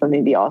they need, but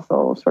maybe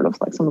also sort of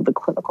like some of the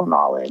clinical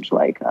knowledge,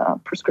 like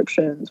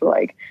prescriptions or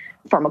like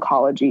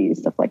pharmacology,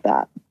 stuff like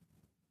that.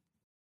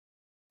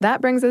 That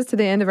brings us to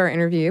the end of our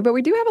interview, but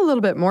we do have a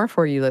little bit more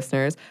for you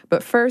listeners.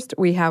 But first,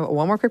 we have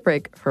one more quick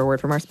break for a word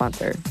from our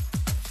sponsor.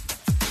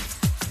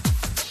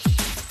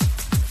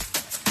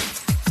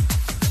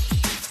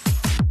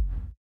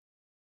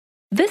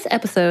 This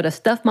episode of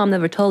Stuff Mom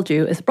Never Told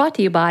You is brought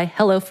to you by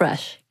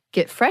HelloFresh.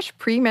 Get fresh,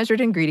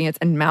 pre-measured ingredients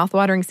and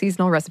mouth-watering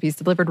seasonal recipes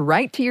delivered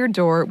right to your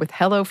door with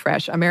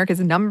HelloFresh,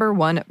 America's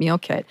 #1 meal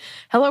kit.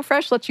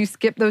 HelloFresh lets you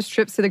skip those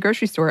trips to the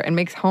grocery store and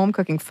makes home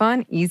cooking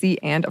fun, easy,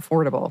 and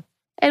affordable.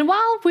 And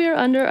while we're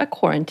under a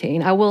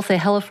quarantine, I will say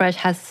HelloFresh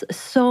has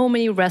so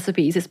many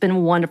recipes. It's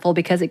been wonderful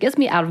because it gets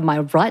me out of my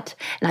rut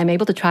and I'm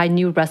able to try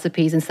new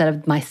recipes instead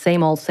of my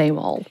same old, same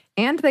old.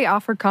 And they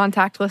offer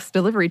contactless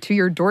delivery to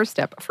your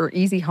doorstep for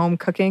easy home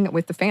cooking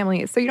with the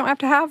family, so you don't have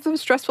to have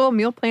those stressful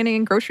meal planning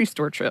and grocery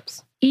store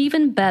trips.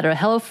 Even better,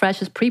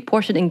 HelloFresh's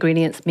pre-portioned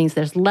ingredients means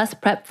there's less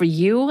prep for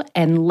you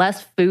and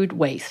less food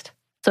waste.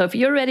 So if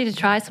you're ready to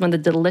try some of the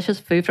delicious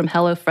food from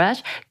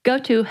HelloFresh, go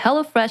to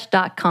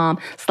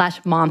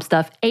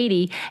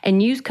HelloFresh.com/MomStuff80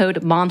 and use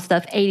code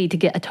MomStuff80 to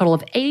get a total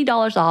of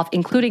 $80 off,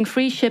 including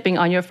free shipping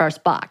on your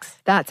first box.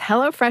 That's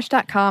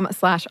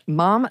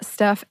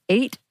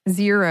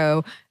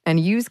HelloFresh.com/MomStuff80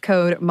 and use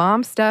code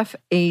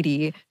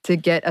MomStuff80 to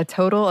get a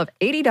total of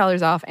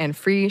 $80 off and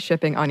free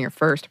shipping on your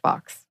first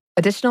box.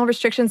 Additional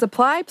restrictions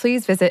apply.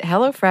 Please visit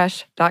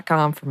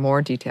HelloFresh.com for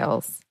more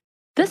details.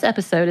 This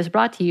episode is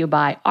brought to you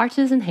by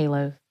Arches and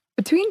Halos.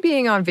 Between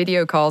being on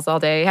video calls all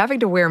day, having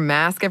to wear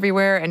masks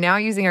everywhere, and now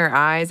using our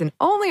eyes and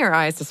only our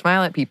eyes to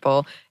smile at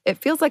people, it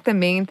feels like the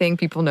main thing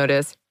people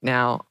notice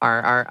now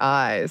are our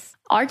eyes.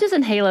 Arches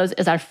and Halos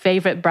is our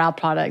favorite brow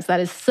products that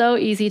is so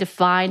easy to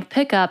find,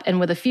 pick up, and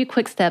with a few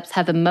quick steps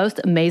have the most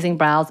amazing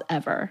brows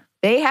ever.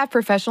 They have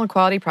professional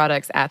quality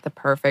products at the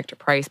perfect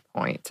price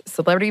point.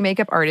 Celebrity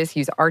makeup artists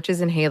use Arches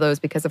and Halos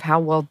because of how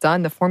well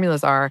done the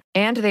formulas are,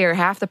 and they are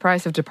half the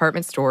price of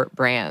department store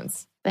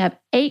brands. They have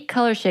 8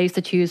 color shades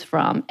to choose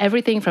from,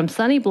 everything from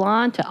sunny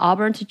blonde to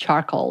auburn to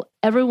charcoal.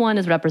 Everyone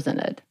is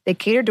represented. They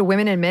cater to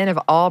women and men of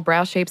all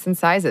brow shapes and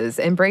sizes.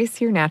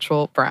 Embrace your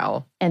natural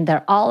brow. And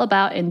they're all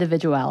about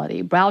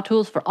individuality. Brow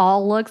tools for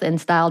all looks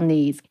and style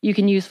needs. You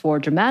can use for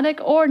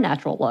dramatic or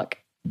natural look.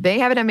 They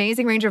have an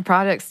amazing range of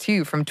products,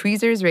 too, from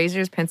tweezers,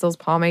 razors, pencils,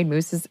 pomade,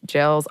 mousses,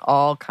 gels,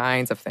 all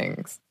kinds of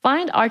things.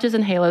 Find Arches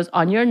and Halos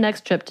on your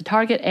next trip to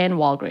Target and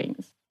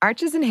Walgreens.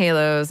 Arches and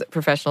Halos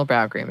Professional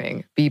Brow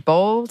Grooming. Be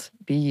bold,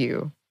 be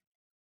you.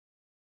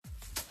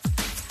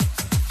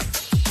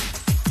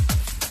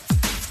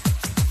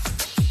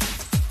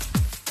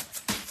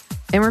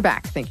 And we're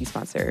back. Thank you,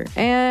 sponsor.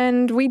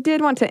 And we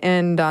did want to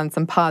end on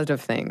some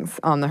positive things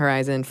on the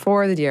horizon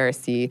for the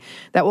DRC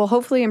that will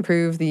hopefully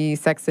improve the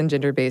sex and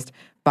gender-based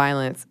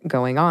violence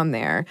going on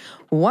there.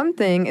 One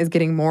thing is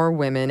getting more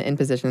women in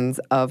positions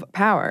of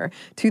power.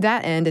 To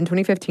that end, in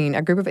 2015,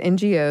 a group of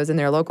NGOs and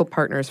their local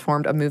partners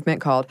formed a movement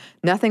called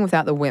Nothing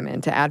Without the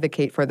Women to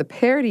advocate for the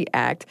Parity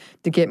Act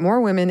to get more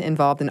women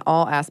involved in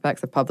all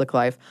aspects of public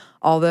life,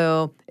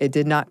 although it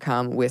did not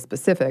come with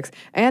specifics,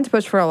 and to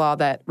push for a law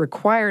that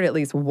required at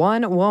least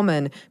one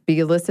woman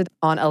be listed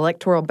on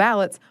electoral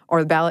ballots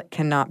or the ballot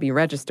cannot be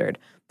registered.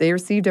 They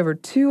received over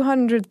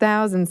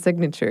 200,000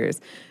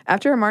 signatures.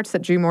 After a march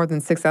that drew more than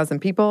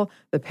 6,000 people,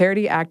 the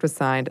Parity Act was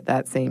signed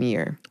that same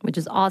year. Which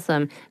is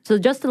awesome. So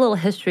just a little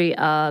history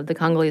of the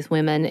Congolese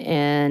women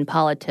in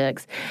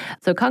politics.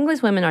 So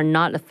Congolese women are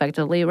not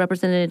effectively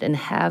represented and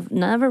have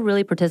never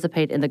really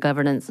participated in the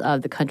governance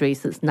of the country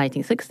since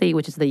 1960,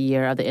 which is the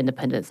year of the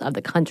independence of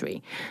the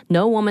country.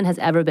 No woman has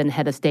ever been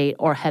head of state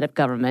or head of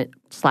government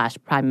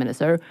 / prime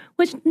minister,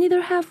 which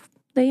neither have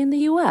they in the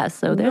U.S.,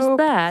 so there's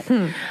that.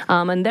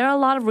 And there are a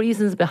lot of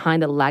reasons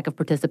behind the lack of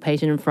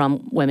participation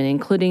from women,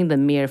 including the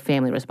mere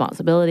family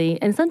responsibility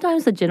and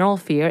sometimes the general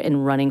fear in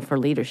running for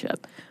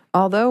leadership.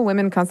 Although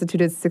women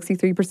constituted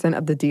 63%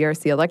 of the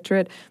DRC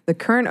electorate, the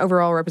current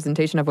overall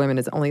representation of women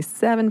is only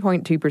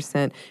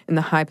 7.2% in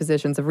the high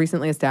positions of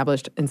recently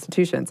established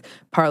institutions,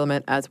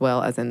 parliament as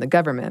well as in the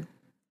government.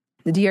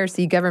 The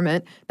DRC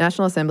government,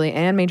 National Assembly,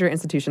 and major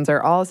institutions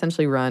are all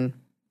essentially run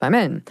by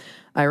men.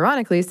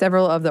 Ironically,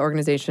 several of the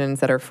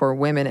organizations that are for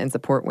women and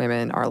support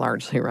women are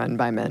largely run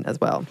by men as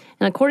well.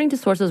 And according to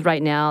sources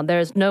right now,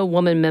 there's no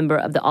woman member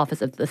of the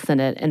Office of the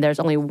Senate, and there's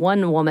only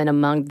one woman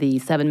among the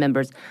 7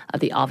 members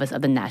of the Office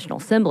of the National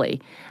Assembly.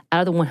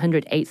 Out of the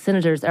 108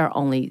 senators, there are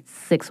only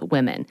 6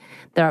 women.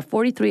 There are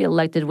 43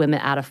 elected women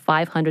out of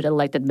 500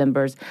 elected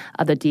members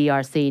of the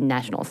DRC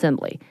National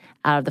Assembly.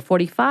 Out of the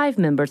 45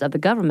 members of the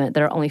government,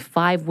 there are only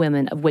 5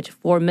 women, of which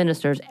 4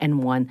 ministers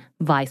and 1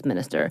 vice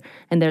minister.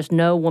 And there's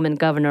no woman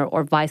governor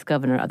or vice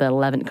governor of the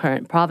 11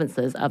 current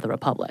provinces of the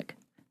republic.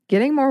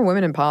 Getting more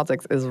women in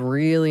politics is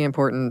really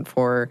important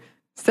for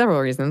several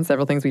reasons,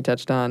 several things we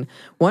touched on.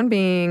 One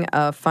being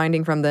a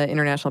finding from the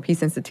International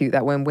Peace Institute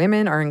that when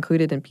women are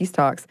included in peace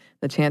talks,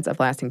 the chance of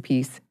lasting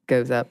peace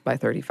goes up by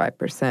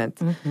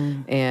 35%.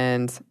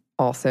 And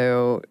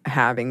also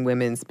having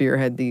women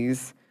spearhead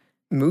these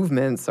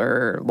movements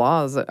or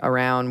laws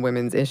around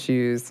women's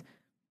issues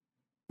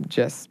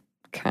just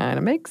kind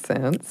of makes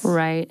sense.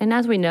 Right. And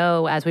as we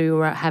know, as we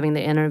were having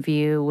the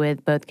interview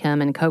with both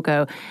Kim and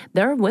Coco,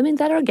 there are women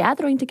that are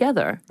gathering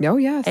together. Oh,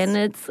 yes. And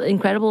it's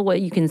incredible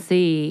what you can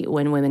see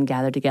when women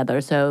gather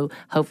together. So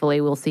hopefully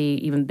we'll see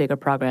even bigger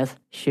progress.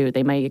 Shoot,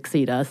 they may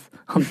exceed us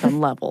on some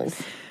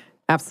levels.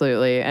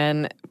 Absolutely.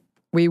 And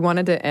we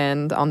wanted to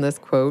end on this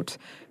quote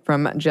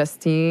from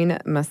Justine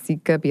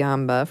Masika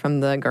Biamba from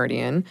The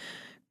Guardian.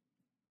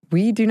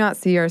 We do not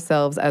see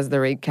ourselves as the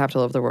rape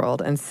capital of the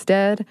world.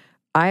 Instead,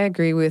 I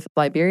agree with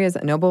Liberia's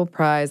Nobel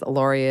Prize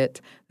laureate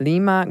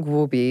Lima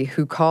Gwubi,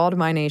 who called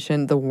my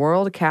nation the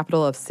world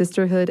capital of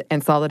sisterhood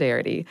and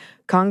solidarity.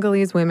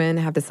 Congolese women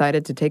have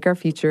decided to take our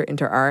future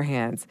into our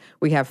hands.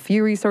 We have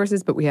few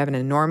resources, but we have an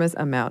enormous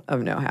amount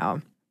of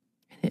know-how.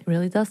 It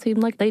really does seem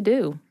like they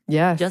do.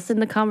 Yes. Just in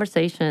the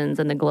conversations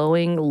and the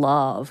glowing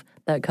love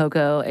that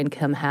Coco and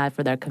Kim had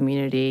for their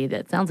community,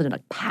 that sounds like a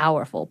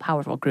powerful,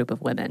 powerful group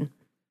of women.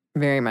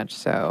 Very much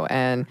so.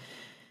 And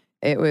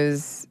it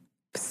was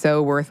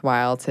so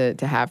worthwhile to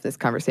have this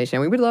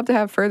conversation. We would love to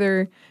have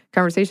further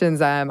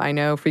conversations. I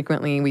know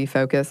frequently we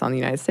focus on the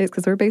United States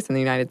because we're based in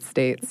the United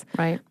States.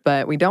 Right.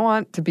 But we don't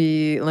want to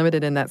be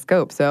limited in that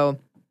scope. So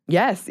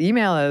yes,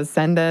 email us,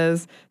 send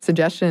us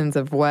suggestions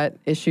of what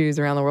issues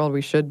around the world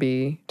we should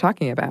be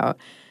talking about.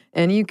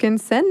 And you can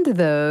send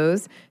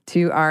those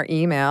to our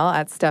email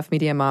at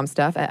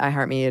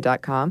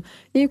stuffmediamomstuff@iheartmedia.com.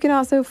 You can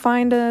also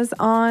find us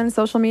on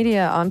social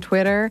media, on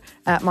Twitter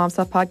at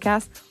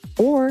momstuffpodcast,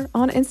 or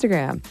on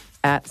Instagram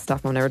at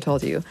Stuff Mom Never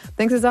Told You.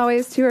 Thanks as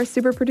always to our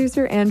super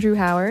producer, Andrew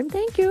Howard.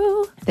 Thank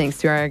you. Thanks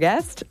to our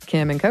guest,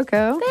 Kim and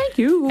Coco. Thank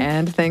you.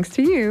 And thanks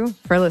to you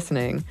for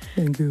listening.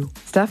 Thank you.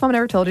 Stuff Mom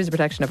Never Told You is a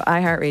production of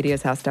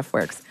iHeartRadio's How Stuff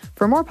Works.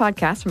 For more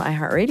podcasts from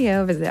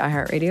iHeartRadio, visit the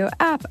iHeartRadio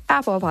app,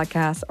 Apple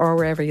Podcasts, or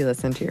wherever you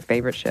listen to your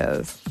favorite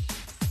shows.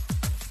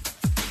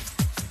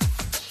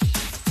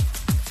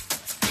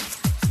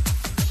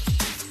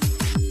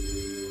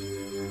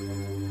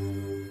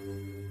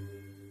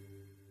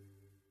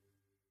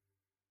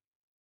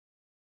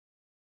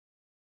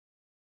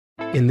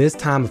 In this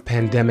time of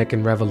pandemic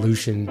and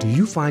revolution, do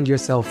you find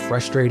yourself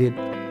frustrated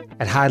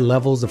at high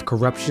levels of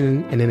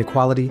corruption and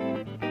inequality,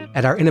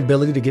 at our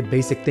inability to get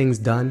basic things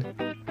done,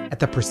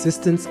 at the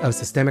persistence of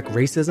systemic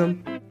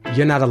racism?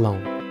 You're not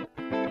alone.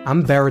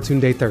 I'm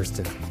Baratunde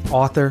Thurston,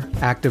 author,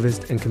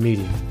 activist, and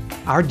comedian.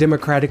 Our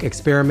democratic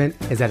experiment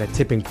is at a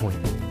tipping point,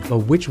 but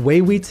which way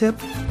we tip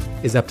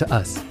is up to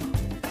us.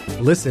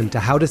 Listen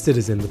to How to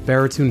Citizen with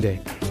Baratunde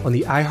on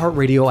the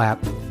iHeartRadio app,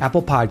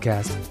 Apple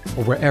Podcasts,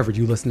 or wherever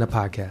you listen to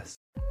podcasts.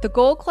 The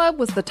Gold Club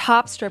was the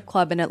top strip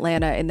club in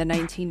Atlanta in the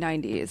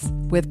 1990s,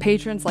 with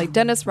patrons like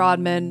Dennis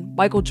Rodman,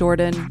 Michael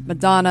Jordan,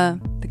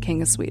 Madonna, the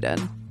King of Sweden.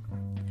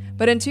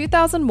 But in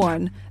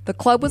 2001, the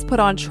club was put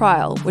on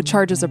trial with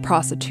charges of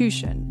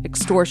prostitution,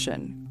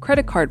 extortion,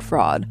 credit card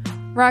fraud,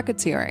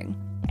 racketeering,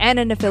 and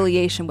an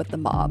affiliation with the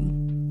mob.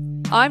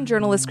 I'm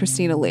journalist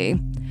Christina Lee,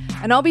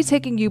 and I'll be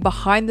taking you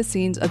behind the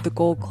scenes of the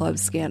Gold Club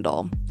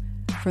scandal,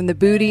 from the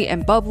booty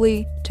and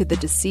bubbly to the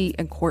deceit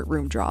and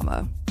courtroom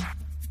drama.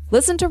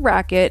 Listen to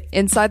Racket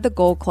Inside the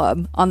Gold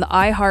Club on the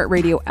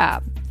iHeartRadio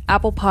app,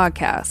 Apple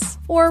Podcasts,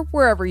 or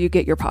wherever you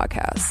get your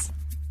podcasts.